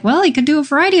was like, well, he could do a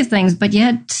variety of things, but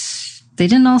yet they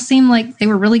didn't all seem like they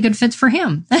were really good fits for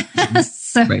him.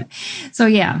 So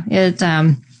yeah,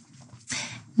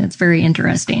 It's very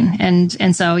interesting.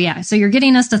 And so, yeah, so you're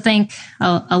getting us to think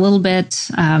a little bit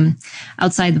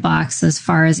outside the box as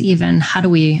far as even how do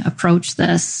we approach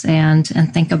this and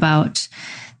think about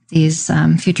these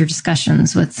future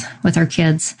discussions with our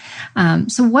kids.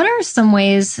 So what are some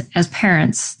ways as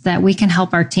parents that we can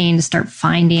help our teen to start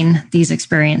finding these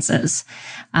experiences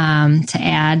to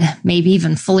add, maybe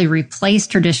even fully replace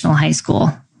traditional high school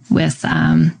with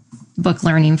book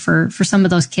learning for some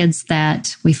of those kids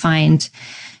that we find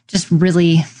just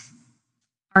really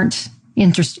aren't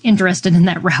interested in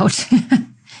that route?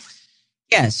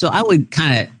 Yeah, so I would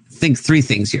kind of think three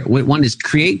things here. One is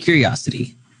create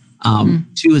curiosity.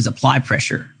 Two is apply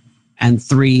pressure. And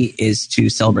three is to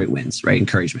celebrate wins, right?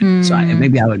 Encouragement. So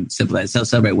maybe I would simplify that.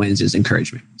 Celebrate wins is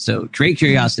encouragement. So create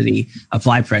curiosity,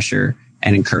 apply pressure,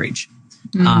 and encourage.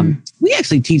 We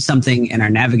actually teach something in our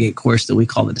Navigate course that we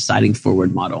call the Deciding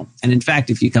Forward model. And in fact,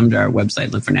 if you come to our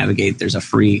website, look for Navigate, there's a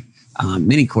free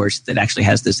mini course that actually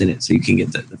has this in it. So you can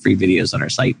get the free videos on our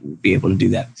site and be able to do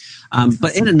that.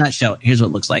 But in a nutshell, here's what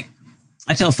it looks like.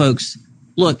 I tell folks,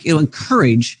 look,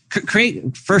 create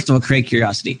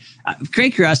curiosity.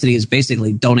 Create curiosity is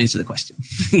basically don't answer the question.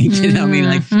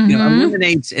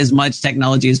 Eliminate as much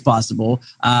technology as possible.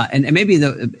 And maybe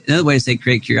another way to say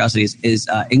create curiosity is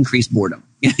increase boredom.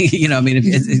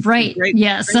 Right.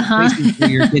 Yes. For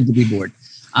your kid to be bored.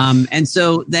 And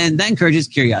so then that encourages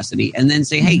curiosity, and then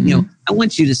say, hey, I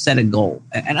want you to set a goal,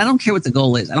 and I don't care what the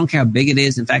goal is. I don't care how big it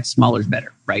is. In fact, smaller is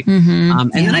better. Right.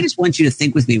 And then I just want you to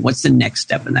think with me, what's the next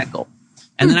step in that goal?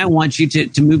 And then I want you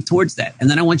to move towards that. And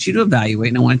then I want you to evaluate,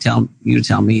 and I want to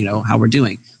tell me, how we're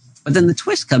doing. But then the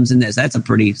twist comes in this. At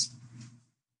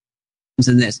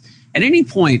any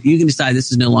point, you can decide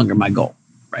this is no longer my goal,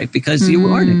 right? Because you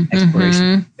are in an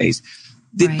exploration phase.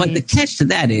 But the catch to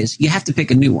that is you have to pick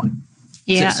a new one.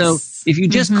 Yes. So if you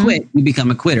just quit, you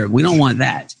become a quitter. We don't want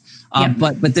that.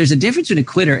 But there's a difference between a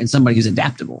quitter and somebody who's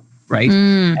adaptable, right?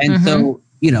 And so,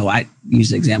 I use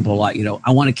the example a lot,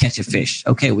 I want to catch a fish.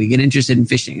 Okay, we get interested in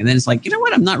fishing. And then it's like, you know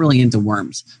what? I'm not really into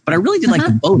worms, but I really did like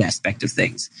the boat aspect of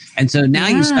things. And so now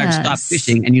you stop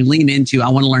fishing and you lean into, I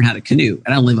want to learn how to canoe.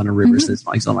 And I live on a river, so this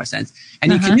makes a lot more sense.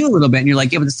 And you canoe a little bit and you're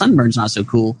like, yeah, but the sunburn's not so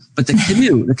cool. But the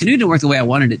canoe didn't work the way I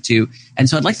wanted it to. And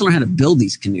so I'd like to learn how to build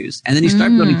these canoes. And then you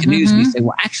start building canoes and you say,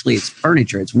 well, actually it's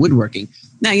furniture, it's woodworking.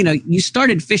 Now, you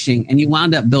started fishing and you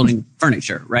wound up building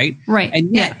furniture, right? Right.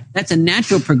 And yet that's a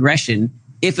natural progression.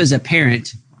 If as a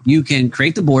parent, you can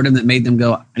create the boredom that made them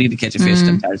go, I need to catch a fish.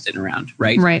 I'm tired of sitting around,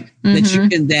 right? Right. That you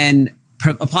can then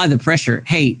apply the pressure.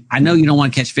 Hey, I know you don't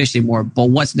want to catch fish anymore,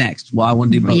 but what's next? Well, I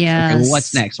want to do boats. Yes. Okay, well,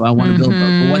 what's next? Well, I want to build boats.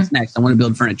 Well, what's next? I want to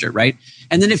build furniture, right?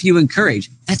 And then if you encourage,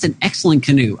 that's an excellent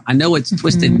canoe. I know it's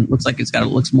twisted and looks like it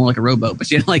looks more like a rowboat, but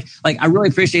like I really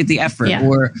appreciate the effort,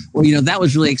 or that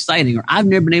was really exciting, or I've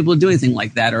never been able to do anything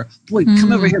like that, or boy,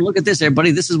 come over here, look at this,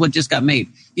 everybody, this is what just got made.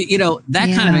 That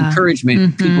kind of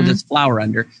encouragement people just flower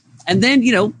under, and then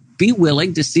be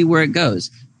willing to see where it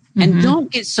goes, and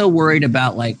don't get so worried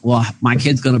about like, well, my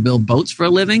kid's going to build boats for a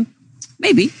living.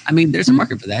 Maybe, there's a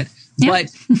market for that, but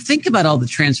think about all the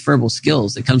transferable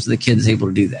skills that comes to the kid that's able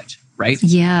to do that. Right?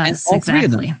 Yes, and all three of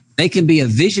them. They can be a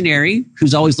visionary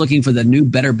who's always looking for the new,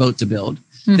 better boat to build.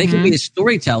 They can be a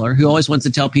storyteller who always wants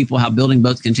to tell people how building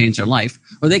boats can change their life.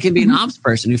 Or they can be an ops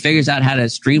person who figures out how to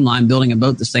streamline building a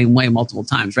boat the same way multiple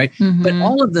times, right? But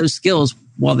all of those skills,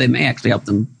 while they may actually help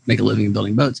them make a living in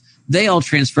building boats, they all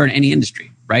transfer in any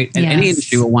industry, right? And any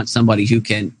industry will want somebody who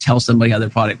can tell somebody how their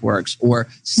product works, or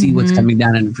see what's coming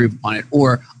down and improve upon it,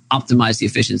 or optimize the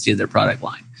efficiency of their product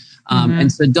line.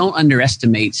 And so don't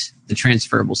underestimate the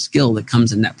transferable skill that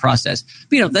comes in that process.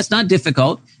 But, that's not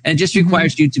difficult, and it just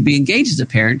requires you to be engaged as a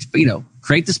parent. But,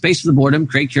 create the space for the boredom,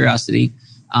 create curiosity,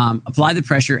 apply the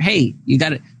pressure. Hey, you got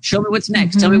to show me what's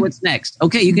next. Tell me what's next.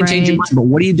 Okay, you can change your mind, but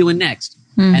what are you doing next?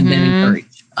 And then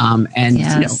encourage.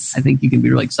 I think you can be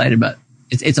really excited about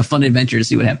it. It's a fun adventure to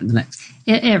see what happens next.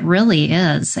 It really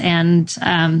is. And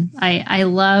I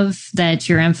love that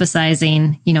you're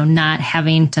emphasizing, not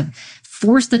having to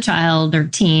force the child or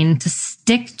teen to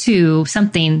stick to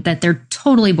something that they're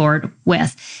totally bored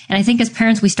with. And I think as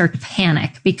parents, we start to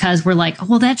panic because we're like, oh,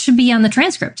 well, that should be on the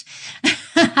transcript.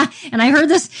 And I heard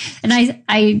this, and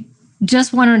I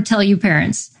just want to tell you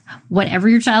parents, whatever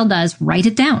your child does, write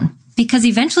it down, because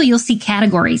eventually you'll see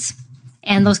categories.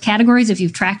 And those categories, if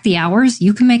you've tracked the hours,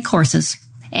 you can make courses,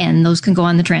 and those can go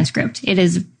on the transcript. It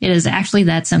is actually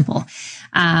that simple.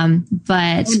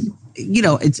 But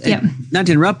it's not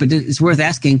to interrupt, but it's worth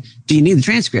asking, do you need the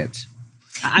transcript?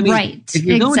 Right. If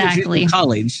you're going to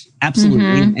college,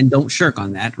 absolutely. And don't shirk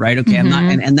on that, right? Okay. I'm not,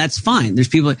 and that's fine. There's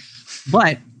people,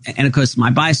 but, and of course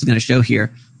my bias is going to show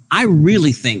here. I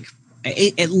really think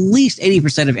at least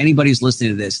 80% of anybody who's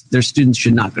listening to this, their students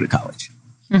should not go to college.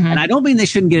 And I don't mean they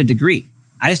shouldn't get a degree.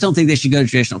 I just don't think they should go to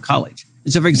traditional college.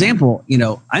 And so, for example,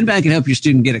 I'm back and help your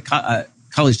student get a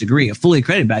college degree, a fully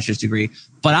accredited bachelor's degree,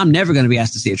 but I'm never going to be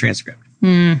asked to see a transcript.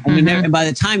 And by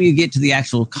the time you get to the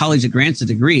actual college that grants a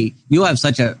degree, you'll have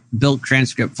such a built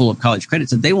transcript full of college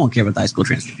credits that they won't care about the high school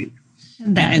transcript either.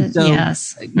 And so,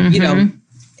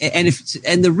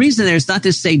 and the reason there is not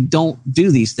to say don't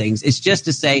do these things. It's just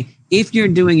to say, if you're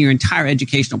doing your entire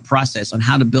educational process on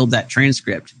how to build that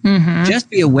transcript, just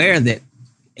be aware that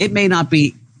it may not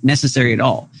be necessary at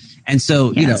all. And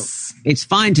so, it's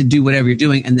fine to do whatever you're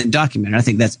doing and then document it. I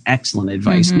think that's excellent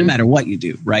advice, no matter what you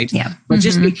do, right? Yeah. But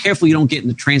just be careful you don't get in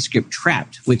the transcript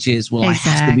trapped, which is, I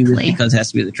have to do this because it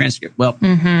has to be the transcript. Well,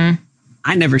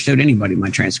 I never showed anybody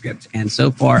my transcript. And so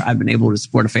far, I've been able to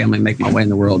support a family, make my way in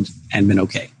the world, and been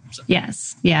okay. So.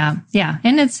 Yes. Yeah. Yeah.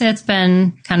 And it's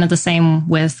been kind of the same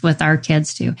with our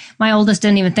kids too. My oldest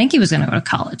didn't even think he was going to go to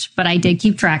college, but I did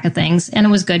keep track of things, and it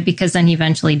was good because then he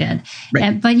eventually did.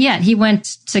 Right. But yet he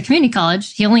went to community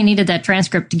college. He only needed that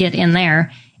transcript to get in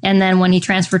there. And then when he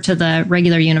transferred to the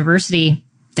regular university,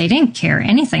 they didn't care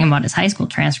anything about his high school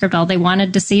transcript. All they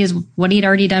wanted to see is what he'd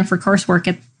already done for coursework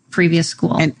at previous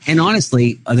school. And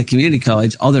honestly, the community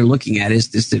college, all they're looking at is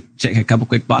just to check a couple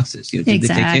quick boxes. Did they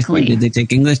take history? Did they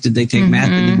take English? Did they take math?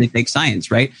 Did they take science?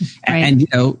 Right? And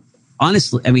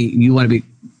honestly, I mean, you want to be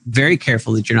very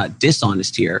careful that you're not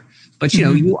dishonest here. But,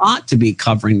 you ought to be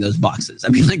covering those boxes. I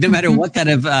mean, no matter what kind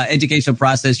of educational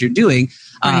process you're doing,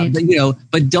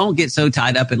 but don't get so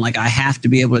tied up in I have to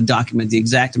be able to document the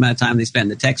exact amount of time they spend in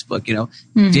the textbook. Did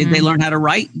they learn how to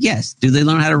write? Yes. Do they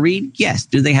learn how to read? Yes.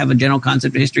 Do they have a general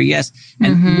concept of history? Yes.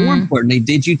 And more importantly,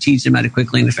 did you teach them how to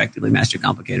quickly and effectively master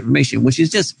complicated information, which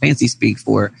is just fancy speak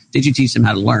for, did you teach them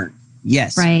how to learn?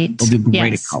 Yes. Right. They'll do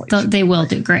great at college. They will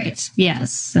do great.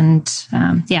 Yes. And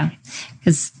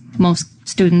because most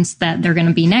students that they're going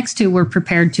to be next to were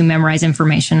prepared to memorize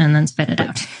information and then spit it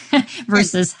out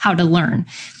versus how to learn.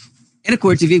 And of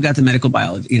course, if you've got the medical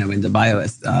biology, in the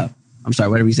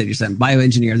whatever you said your son,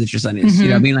 bioengineer that your son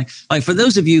is, for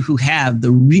those of you who have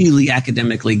the really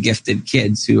academically gifted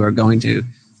kids who are going to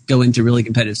go into really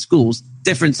competitive schools,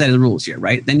 different set of rules here,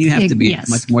 right? Then you have to be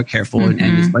much more careful and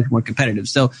it's much more competitive.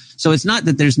 So it's not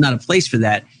that there's not a place for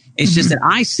that. It's just that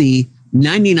I see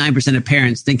 99% of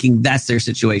parents thinking that's their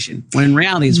situation, when in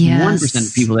reality it's 1%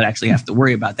 of people that actually have to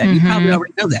worry about that. You probably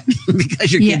already know that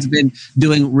because your kid's been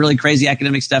doing really crazy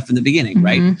academic stuff from the beginning,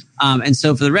 right? And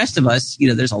so for the rest of us,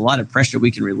 there's a lot of pressure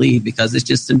we can relieve because it's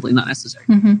just simply not necessary.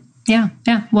 Yeah.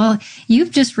 Well,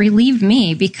 you've just relieved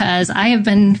me because I've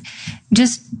been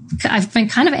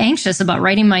kind of anxious about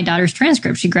writing my daughter's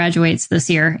transcript. She graduates this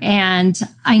year, and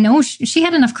I know she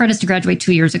had enough credits to graduate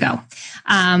 2 years ago.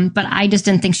 But I just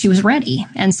didn't think she was ready.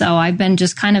 And so I've been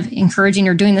just kind of encouraging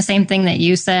her, doing the same thing that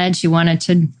you said. She wanted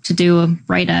to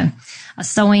write a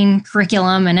sewing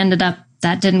curriculum, and ended up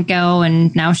that didn't go.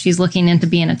 And now she's looking into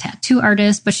being a tattoo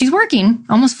artist, but she's working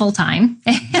almost full time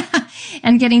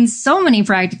and getting so many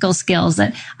practical skills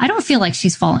that I don't feel like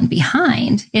she's fallen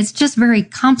behind. It's just very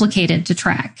complicated to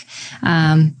track.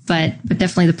 But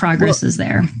definitely the progress is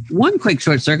there. One quick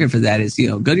short circuit for that is,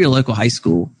 go to your local high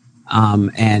school,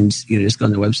 and, just go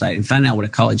on their website and find out what a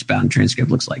college bound transcript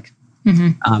looks like.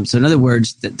 So in other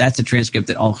words, that's a transcript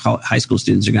that all high school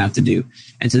students are going to have to do.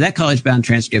 And so that college bound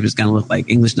transcript is going to look like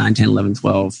English 9, 10, 11,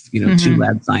 12, 2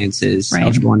 lab sciences,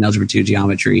 Algebra 1, Algebra 2,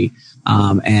 geometry,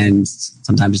 and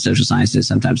sometimes social sciences,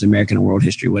 sometimes American and world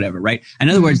history, whatever, right? In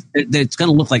other words, it's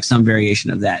going to look like some variation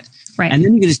of that. Right. And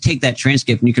then you can just take that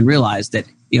transcript and you can realize that,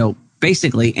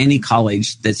 basically any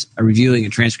college that's reviewing a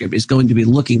transcript is going to be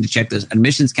looking to check this.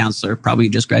 Admissions counselor, probably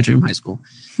just graduated from high school,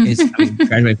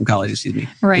 graduated from college, excuse me.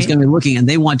 Right. Is going to be looking, and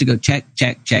they want to go check,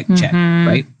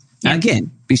 right? Now,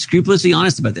 again, be scrupulously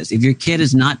honest about this. If your kid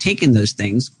is not taking those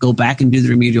things, go back and do the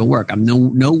remedial work. I'm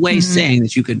no way saying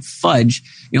that you could fudge,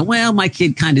 my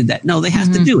kid kind of did that. No, they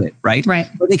have to do it, right? Right.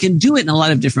 But they can do it in a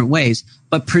lot of different ways,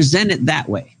 but present it that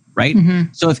way. Right?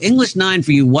 So if English 9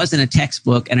 for you wasn't a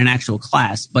textbook and an actual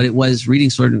class, but it was reading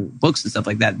certain books and stuff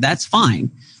like that, that's fine.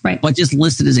 Right. But just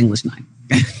list it as English 9.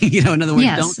 In other words,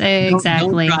 yes, don't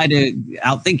try to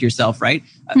outthink yourself, right?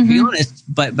 Be honest,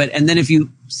 but and then if you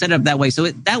set it up that way, so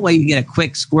that way you get a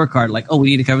quick scorecard like, we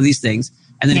need to cover these things.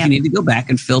 And then if you need to go back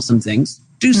and fill some things,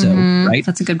 do so, right?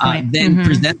 That's a good point. Then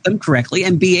present them correctly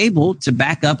and be able to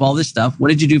back up all this stuff. What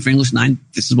did you do for English 9?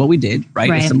 This is what we did,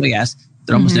 right? If somebody asks,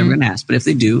 they're almost never going to ask, but if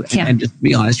they do, and just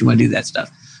be honest, you want to do that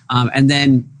stuff. And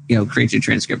then, create your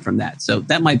transcript from that. So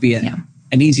that might be an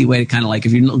easy way to kind of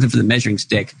if you're looking for the measuring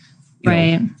stick,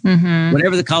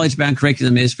 whatever the college bound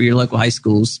curriculum is for your local high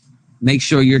schools, make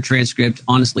sure your transcript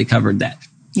honestly covered that.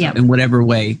 Yep. In whatever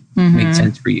way makes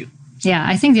sense for you. Yeah,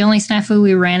 I think the only snafu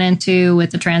we ran into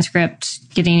with the transcript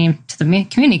getting to the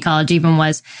community college even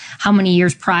was how many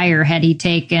years prior had he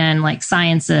taken like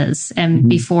sciences and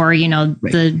before,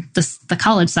 the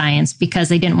college science, because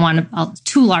they didn't want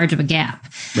too large of a gap.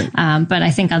 Right. But I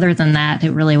think other than that,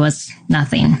 it really was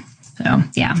nothing. So,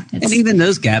 yeah. And even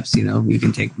those gaps, you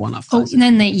can take one off. Oh, and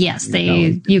then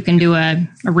you can do a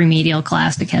remedial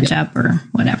class to catch up or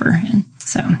whatever. And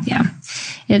so, yeah,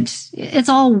 it's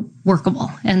all workable.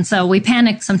 And so we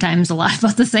panic sometimes a lot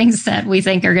about the things that we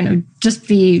think are going to just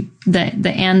be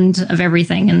the end of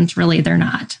everything. And really they're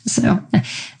not.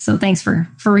 So thanks for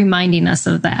reminding us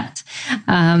of that.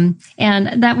 And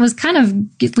that was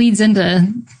it leads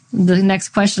into the next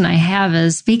question I have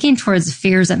is speaking towards the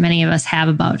fears that many of us have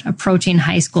about approaching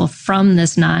high school from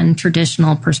this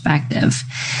non-traditional perspective.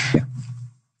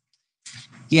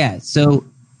 Yeah. So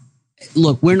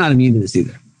look, we're not immune to this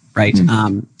either, right?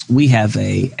 We have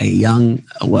a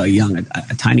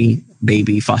tiny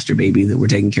baby, foster baby that we're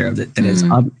taking care of that has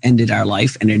upended our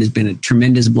life, and it has been a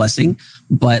tremendous blessing.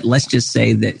 But let's just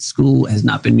say that school has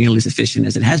not been nearly as efficient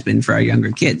as it has been for our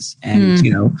younger kids. And,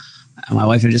 my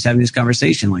wife and I just having this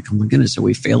conversation, like, oh my goodness, are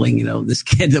we failing, this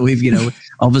kid that we've,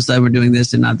 all of a sudden we're doing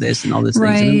this and not this and all this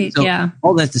right, things. So yeah.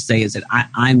 All that to say is that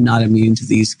I'm not immune to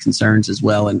these concerns as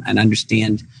well, and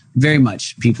understand very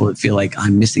much people that feel like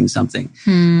I'm missing something.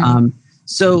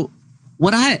 So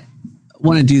what I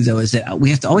want to do though is that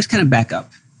we have to always kind of back up.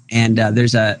 And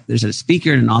there's a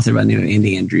speaker and an author by the name of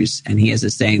Andy Andrews, and he has a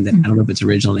saying that I don't know if it's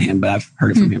original to him, but I've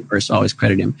heard it from him first, so I always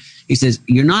credit him. He says,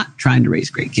 "You're not trying to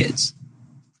raise great kids.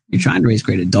 You're trying to raise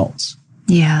great adults."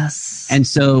 Yes. And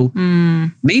so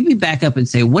maybe back up and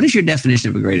say, what is your definition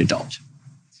of a great adult?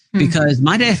 Because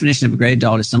my definition of a great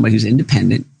adult is somebody who's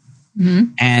independent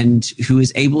and who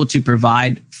is able to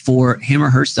provide for him or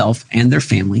herself and their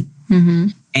family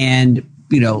and,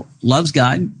 loves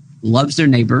God, loves their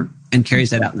neighbor, and carries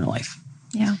that out in their life.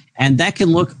 Yeah. And that can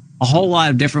look a whole lot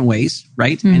of different ways,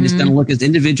 right? And it's going to look as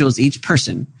individual as each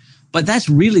person. But that's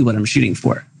really what I'm shooting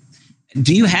for.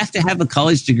 Do you have to have a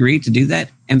college degree to do that?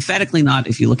 Emphatically not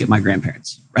if you look at my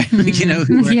grandparents, right? Who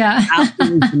were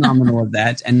absolutely phenomenal at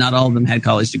that. And not all of them had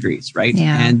college degrees, right?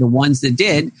 Yeah. And the ones that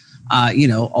did,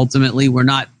 ultimately were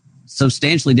not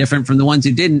substantially different from the ones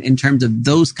who didn't in terms of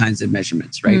those kinds of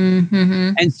measurements, right?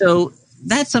 And so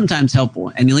that's sometimes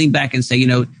helpful. And you lean back and say,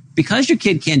 because your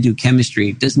kid can't do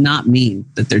chemistry does not mean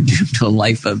that they're doomed to a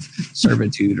life of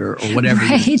servitude or whatever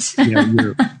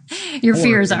your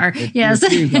fears are. Yes.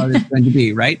 Your fears are going to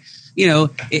be, right?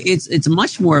 It's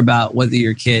much more about whether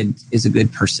your kid is a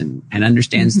good person and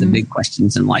understands the big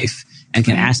questions in life and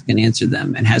can ask and answer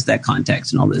them and has that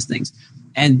context and all those things.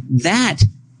 And that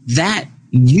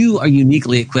you are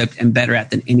uniquely equipped and better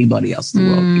at than anybody else in the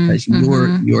world because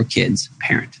you're your kid's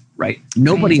parent, right?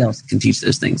 Nobody else can teach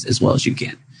those things as well as you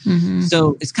can.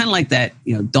 So it's kind of like that,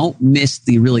 don't miss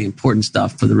the really important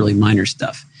stuff for the really minor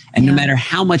stuff. And no matter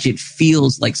how much it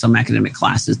feels like some academic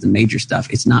class is the major stuff,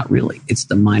 it's not really. It's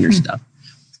the minor stuff.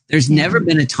 There's never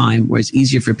been a time where it's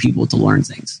easier for people to learn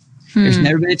things. There's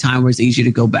never been a time where it's easier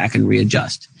to go back and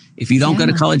readjust. If you don't go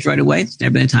to college right away, it's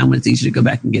never been a time when it's easy to go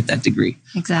back and get that degree.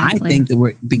 Exactly. I think that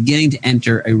we're beginning to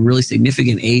enter a really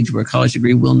significant age where a college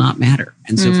degree will not matter.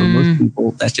 And so for most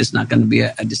people, that's just not going to be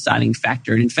a deciding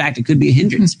factor. And in fact, it could be a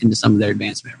hindrance into some of their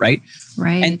advancement, right?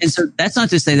 Right. And so that's not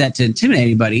to say that to intimidate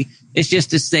anybody. It's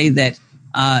just to say that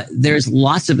there's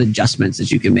lots of adjustments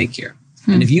that you can make here.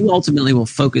 And if you ultimately will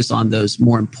focus on those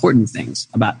more important things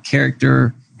about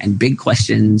character and big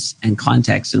questions and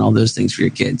context and all those things for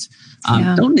your kids,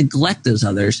 don't neglect those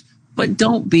others, but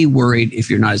don't be worried if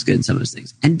you're not as good in some of those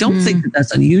things. And don't think that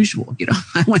that's unusual.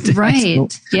 I went to high school.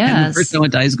 Yes. The first time I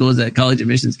went to high school was at college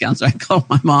admissions counselor. I called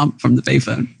my mom from the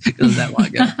payphone because it was that long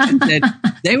ago and said,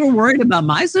 they were worried about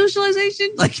my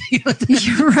socialization.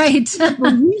 You're right.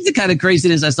 Here's the kind of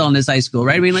craziness I saw in this high school,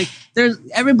 right? I mean,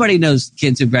 everybody knows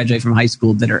kids who graduate from high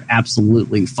school that are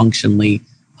absolutely functionally,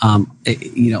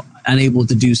 unable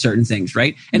to do certain things,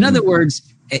 right? In other words,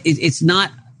 it's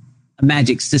not a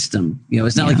magic system.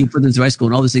 It's not like you put them through high school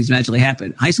and all those things magically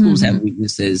happen. High schools have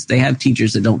weaknesses. They have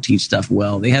teachers that don't teach stuff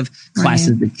well. They have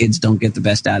classes that kids don't get the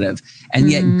best out of.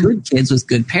 And yet good kids with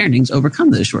good parenting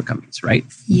overcome those shortcomings, right?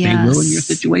 Yes. They will in your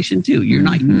situation too. You're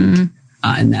not unique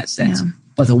in that sense. Yeah.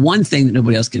 But the one thing that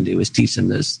nobody else can do is teach them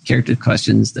those character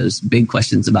questions, those big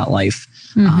questions about life,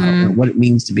 what it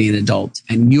means to be an adult.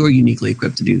 And you're uniquely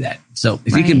equipped to do that. So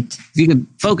if you can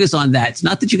focus on that, it's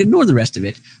not that you can ignore the rest of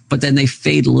it, but then they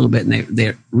fade a little bit and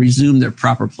they resume their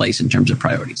proper place in terms of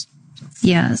priorities.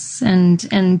 Yes.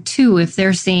 And two, if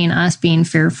they're seeing us being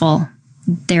fearful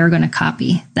they're going to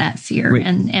copy that fear Right.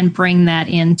 and bring that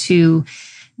into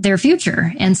their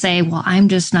future and say, well, I'm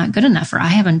just not good enough, or I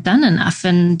haven't done enough.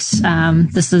 And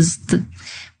this is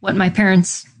what my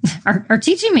parents are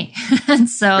teaching me. And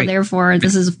so Right. therefore,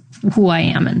 this is who I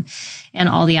am and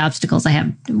all the obstacles I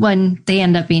have, when they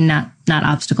end up being not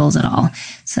obstacles at all.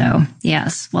 So,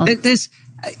 yes. Well, There's,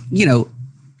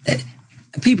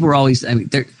 people are always,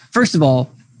 first of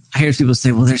all, I hear people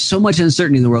say, well, there's so much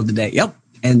uncertainty in the world today. Yep.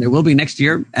 And there will be next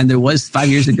year. And there was 5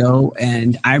 years ago.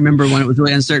 And I remember when it was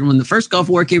really uncertain when the first Gulf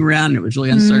War came around, and it was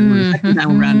really uncertain when the second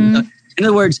time around. In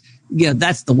other words,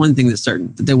 that's the one thing that's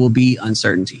certain, that there will be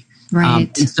uncertainty.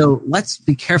 right. And so let's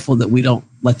be careful that we don't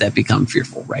let that become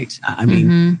fearful, right? I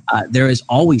mean, there is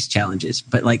always challenges,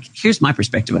 but here's my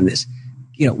perspective on this.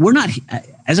 We're not,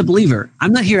 as a believer,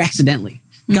 I'm not here accidentally.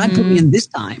 God put me in this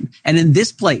time and in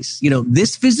this place,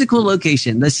 this physical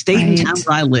location, the state and town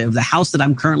where I live, the house that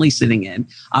I'm currently sitting in,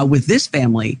 with this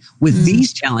family, with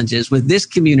these challenges, with this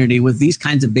community, with these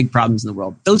kinds of big problems in the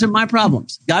world. Those are my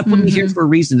problems. God put me here for a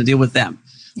reason to deal with them.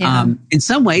 Yeah. In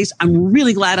some ways, I'm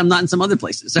really glad I'm not in some other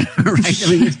places, right? I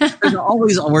mean, there's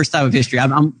always a worst time of history.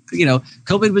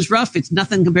 COVID was rough. It's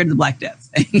nothing compared to the Black Death.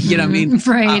 You know what I mean?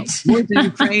 Right. Wars in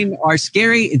Ukraine are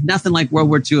scary. It's nothing like World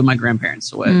War II and my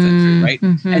grandparents went through, right?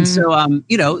 And so,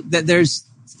 that there's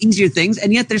easier things,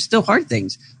 and yet there's still hard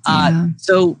things.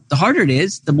 So the harder it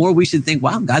is, the more we should think,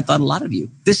 wow, God thought a lot of you.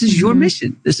 This is your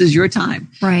mission. This is your time.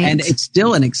 Right. And it's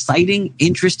still an exciting,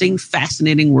 interesting,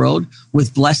 fascinating world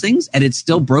with blessings, and it's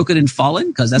still broken and fallen,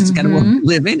 because that's the kind of world we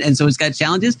live in. And so it's got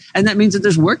challenges, and that means that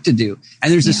there's work to do.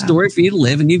 And there's a story for you to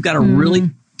live, and you've got a really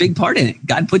big part in it.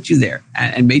 God put you there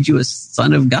and made you a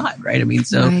son of God, right? I mean,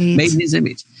 so made in his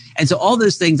image. And so all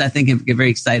those things I think get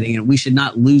very exciting, and we should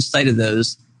not lose sight of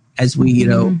those as we,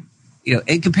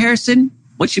 in comparison,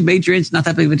 what you major in is not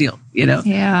that big of a deal,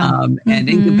 Yeah. And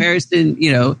in comparison,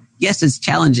 yes, it's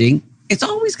challenging. It's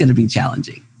always going to be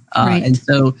challenging. Right. And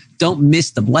so don't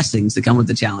miss the blessings that come with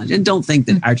the challenge, and don't think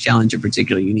that our challenge are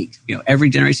particularly unique. Every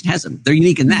generation has them. They're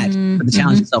unique in that, but the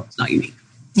challenge itself is not unique.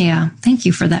 Yeah. Thank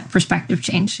you for that perspective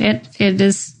change.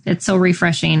 It's so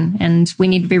refreshing, and we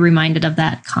need to be reminded of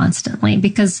that constantly,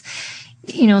 because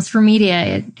through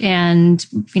media and,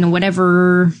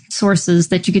 whatever sources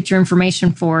that you get your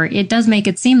information for, it does make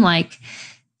it seem like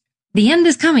the end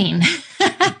is coming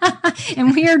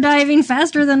and we are diving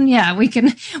faster than, we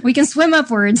can swim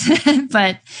upwards.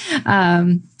 but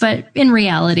in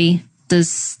reality,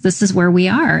 this is where we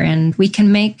are, and we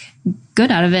can make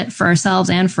good out of it for ourselves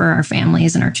and for our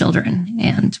families and our children.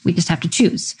 And we just have to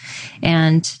choose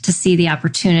and to see the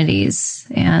opportunities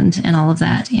and all of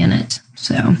that in it.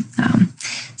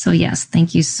 So yes,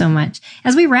 thank you so much.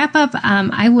 As we wrap up,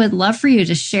 I would love for you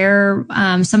to share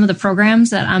some of the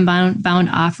programs that Unbound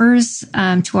offers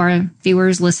to our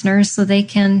viewers, listeners, so they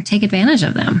can take advantage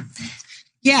of them.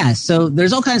 Yeah, so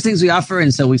there's all kinds of things we offer,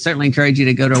 and so we certainly encourage you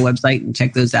to go to our website and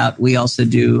check those out. We also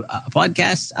do a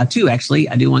podcast, two actually.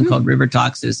 I do one called River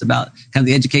Talks. It's about kind of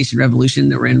the education revolution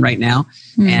that we're in right now,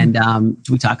 and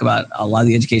we talk about a lot of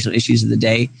the educational issues of the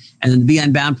day. And then the Be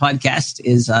Unbound podcast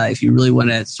is if you really want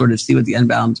to sort of see what the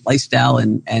Unbound lifestyle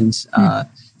and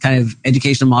kind of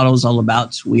educational model is all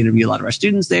about. We interview a lot of our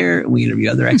students there. We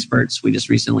interview other experts. We just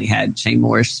recently had Shane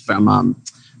Morris from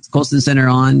Colston Center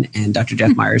on, and Dr.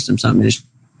 Jeff Myers from Summit Ministry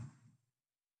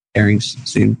airing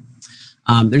soon.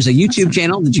 There's a YouTube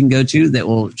channel that you can go to that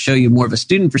will show you more of a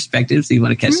student perspective, so you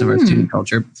want to catch some of our student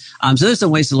culture. So there's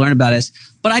some ways to learn about us.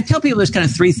 But I tell people there's kind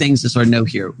of three things to sort of know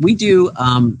here. We do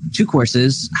 2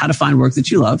 courses, How to Find Work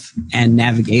That You Love, and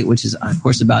Navigate, which is a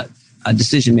course about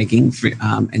decision making.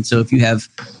 And so if you have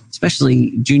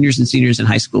especially juniors and seniors in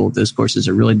high school, those courses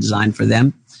are really designed for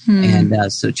them.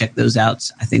 And so check those out.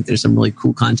 I think there's some really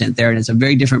cool content there. And it's a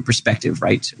very different perspective,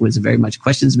 right? It was very much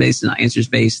questions-based and not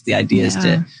answers-based. The idea is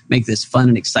to make this fun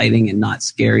and exciting and not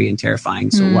scary and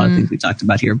terrifying. So a lot of things we talked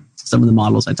about here, some of the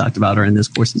models I talked about are in those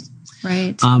courses.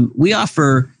 Right. We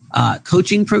offer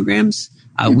coaching programs.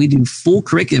 We do full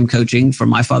curriculum coaching for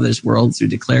My Father's World through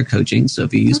Declare Coaching. So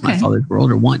if you use My Father's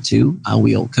World or want to,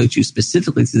 we'll coach you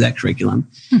specifically through that curriculum.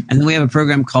 And then we have a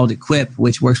program called Equip,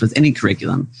 which works with any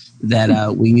curriculum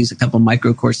that we use a couple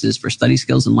micro courses for study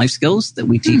skills and life skills that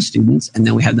we teach students. And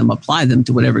then we have them apply them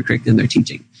to whatever curriculum they're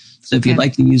teaching. So if you'd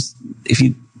like to if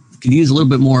you could use a little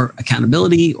bit more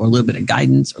accountability or a little bit of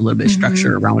guidance or a little bit of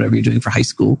structure around whatever you're doing for high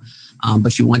school,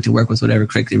 but you want to work with whatever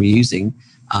curriculum you're using,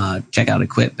 check out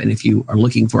Equip. And if you are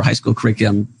looking for a high school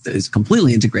curriculum that is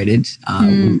completely integrated,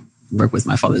 we work with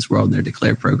My Father's World and their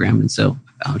Declare program. And so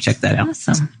check that out.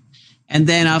 Awesome. And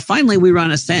then finally, we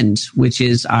run Ascend, which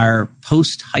is our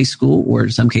post-high school, or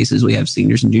in some cases, we have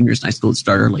seniors and juniors in high school that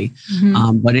start early.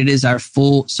 But it is our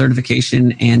full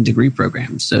certification and degree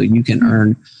program. So you can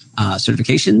earn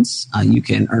certifications, you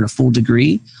can earn a full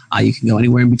degree, you can go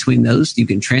anywhere in between those. You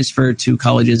can transfer to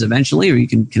colleges eventually, or you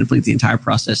can complete the entire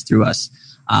process through us.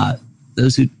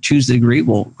 Those who choose the degree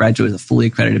will graduate with a fully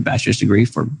accredited bachelor's degree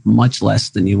for much less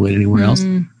than you would anywhere else.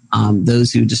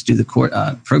 Those who just do the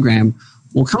program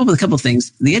will come up with a couple of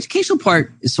things. The educational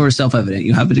part is sort of self-evident.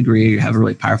 You have a degree, you have a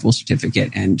really powerful certificate,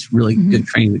 and really good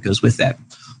training that goes with that.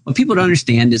 What people don't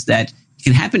understand is that it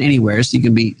can happen anywhere, so you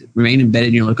can remain embedded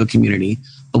in your local community.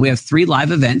 But we have 3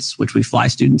 live events, which we fly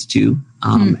students to.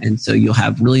 And so you'll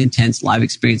have really intense live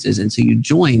experiences. And so you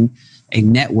join a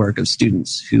network of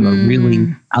students who are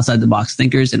really outside the box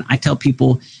thinkers. And I tell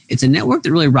people it's a network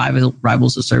that really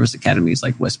rivals the service academies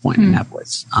like West Point and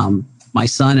Annapolis. My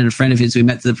son and a friend of his who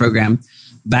met through the program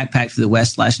backpacked for the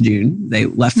West last June. They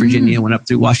left Virginia, went up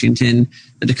through Washington,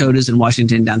 the Dakotas and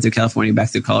Washington, down through California,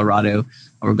 back through Colorado.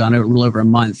 We're gone a little over a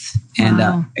month.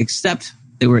 And except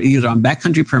they were either on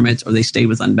backcountry permits or they stayed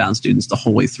with unbound students the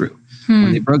whole way through.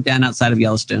 When they broke down outside of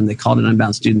Yellowstone, they called an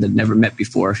unbound student they'd never met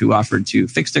before who offered to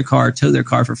fix their car, tow their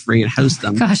car for free, and host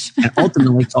them. And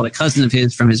ultimately called a cousin of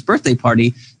his from his birthday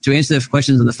party to answer their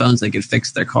questions on the phone so they could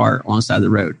fix their car alongside the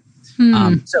road.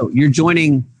 So you're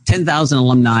joining 10,000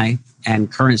 alumni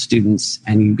and current students,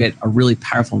 and you get a really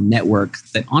powerful network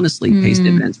that honestly pays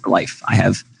dividends for life. I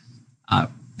have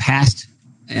past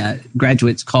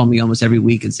graduates call me almost every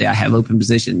week and say, I have open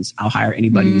positions. I'll hire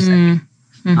anybody you send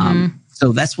me.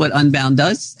 So that's what Unbound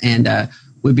does. And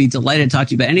we'd be delighted to talk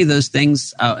to you about any of those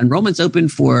things. Enrollment's open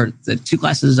for the 2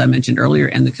 classes I mentioned earlier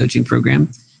and the coaching program.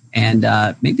 And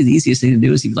maybe the easiest thing to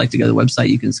do is if you'd like to go to the website,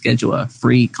 you can schedule a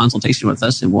free consultation with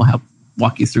us and we'll help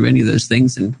walk you through any of those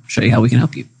things and show you how we can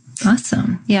help you.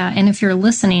 Awesome. Yeah. And if you're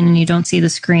listening and you don't see the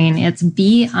screen, it's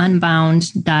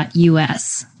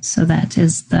beunbound.us. So that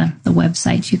is the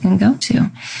website you can go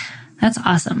to. That's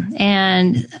awesome.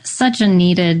 And such a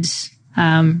needed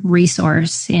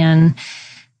resource in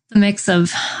the mix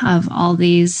of all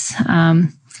these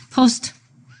post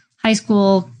high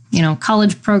school,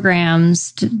 college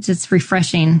programs. It's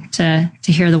refreshing to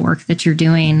hear the work that you're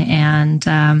doing and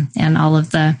all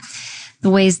of the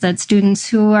ways that students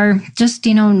who are just,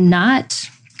 not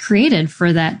created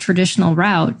for that traditional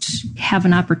route have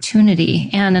an opportunity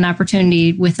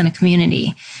within a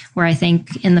community where I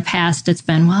think in the past it's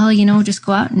been, just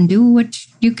go out and do what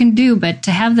you can do. But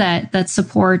to have that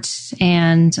support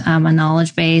and a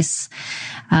knowledge base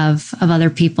of other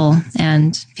people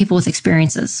and people with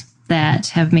experiences that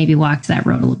have maybe walked that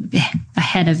road a little bit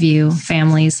ahead of you,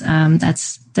 families,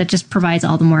 that just provides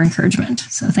all the more encouragement.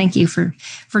 So thank you for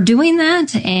doing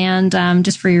that and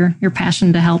just for your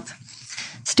passion to help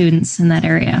students in that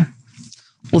area.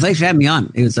 Well, thanks for having me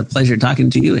on. It was a pleasure talking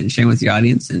to you and sharing with your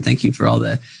audience. And thank you for all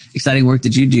the exciting work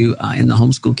that you do in the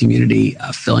homeschool community,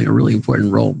 filling a really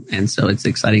important role. And so it's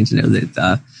exciting to know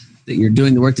that you're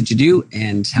doing the work that you do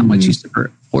and how much you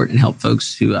support and help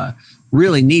folks who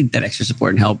really need that extra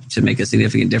support and help to make a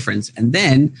significant difference, and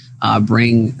then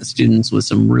bring students with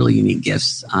some really unique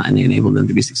gifts and enable them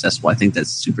to be successful. I think that's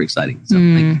super exciting. So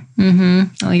thank you.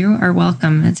 Oh, you are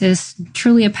welcome. It is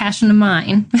truly a passion of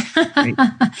mine.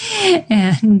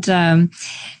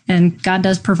 And God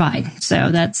does provide.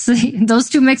 So that's those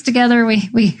two mixed together.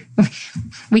 We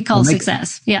call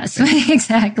success. Yes,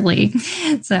 exactly.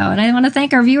 So, and I want to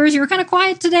thank our viewers. You were kind of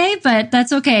quiet today, but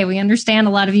that's okay. We understand a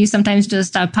lot of you sometimes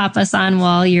just pop us on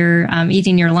while you're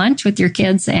eating your lunch with your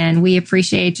kids, and we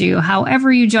appreciate you.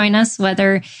 However you join us,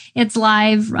 whether it's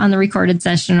live on the recorded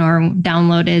session or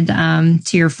downloaded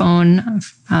to your phone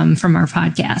from our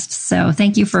podcast. So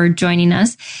thank you for joining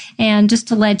us. And just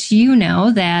to let you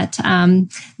know that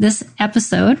this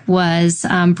episode was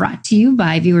brought to you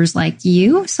by viewers like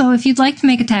you. So if you'd like to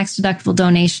make a tax-deductible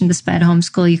donation to SPED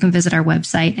Homeschool, you can visit our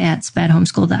website at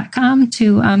spedhomeschool.com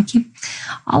to keep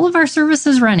all of our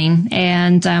services running.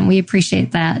 And we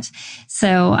appreciate that.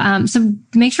 So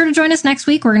make sure to join us next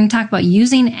week. We're going to talk about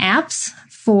using apps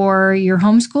for your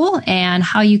homeschool and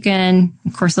how you can,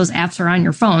 of course, those apps are on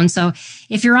your phone. So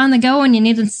if you're on the go and you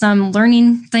needed some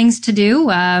learning things to do,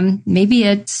 maybe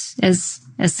it's as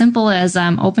as simple as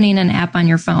opening an app on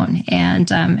your phone and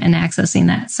accessing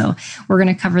that. So we're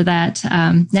going to cover that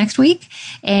next week.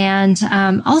 And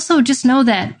also just know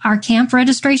that our camp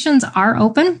registrations are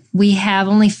open. We have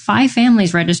only 5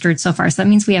 families registered so far. So that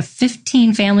means we have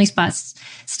 15 family spots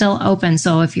still open.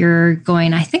 So if you're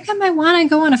going, I think I might want to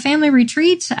go on a family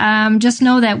retreat, just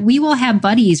know that we will have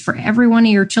buddies for every one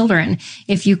of your children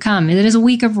if you come. It is a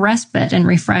week of respite and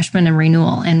refreshment and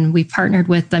renewal. And we partnered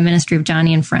with the Ministry of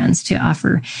Johnny and Friends to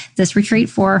offer this retreat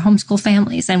for homeschool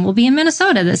families. And we'll be in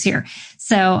Minnesota this year.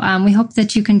 So we hope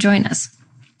that you can join us.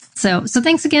 So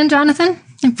thanks again, Jonathan.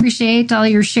 I appreciate all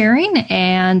your sharing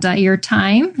and your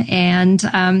time. And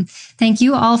thank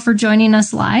you all for joining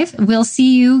us live. We'll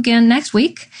see you again next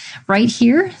week, right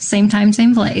here, same time,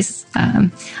 same place.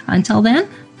 Until then,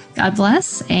 God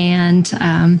bless and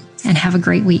have a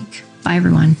great week. Bye,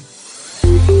 everyone.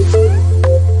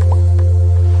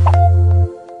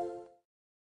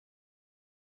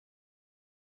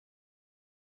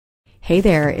 Hey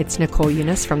there, it's Nicole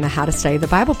Eunice from the How to Study the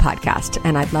Bible podcast,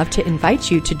 and I'd love to invite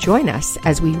you to join us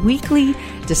as we weekly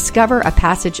discover a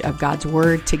passage of God's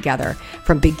Word together.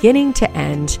 From beginning to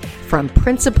end, from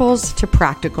principles to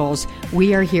practicals,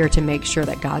 we are here to make sure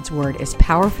that God's Word is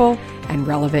powerful and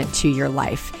relevant to your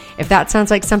life. If that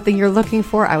sounds like something you're looking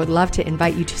for, I would love to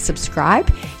invite you to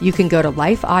subscribe. You can go to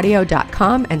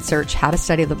lifeaudio.com and search How to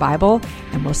Study the Bible,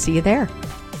 and we'll see you there.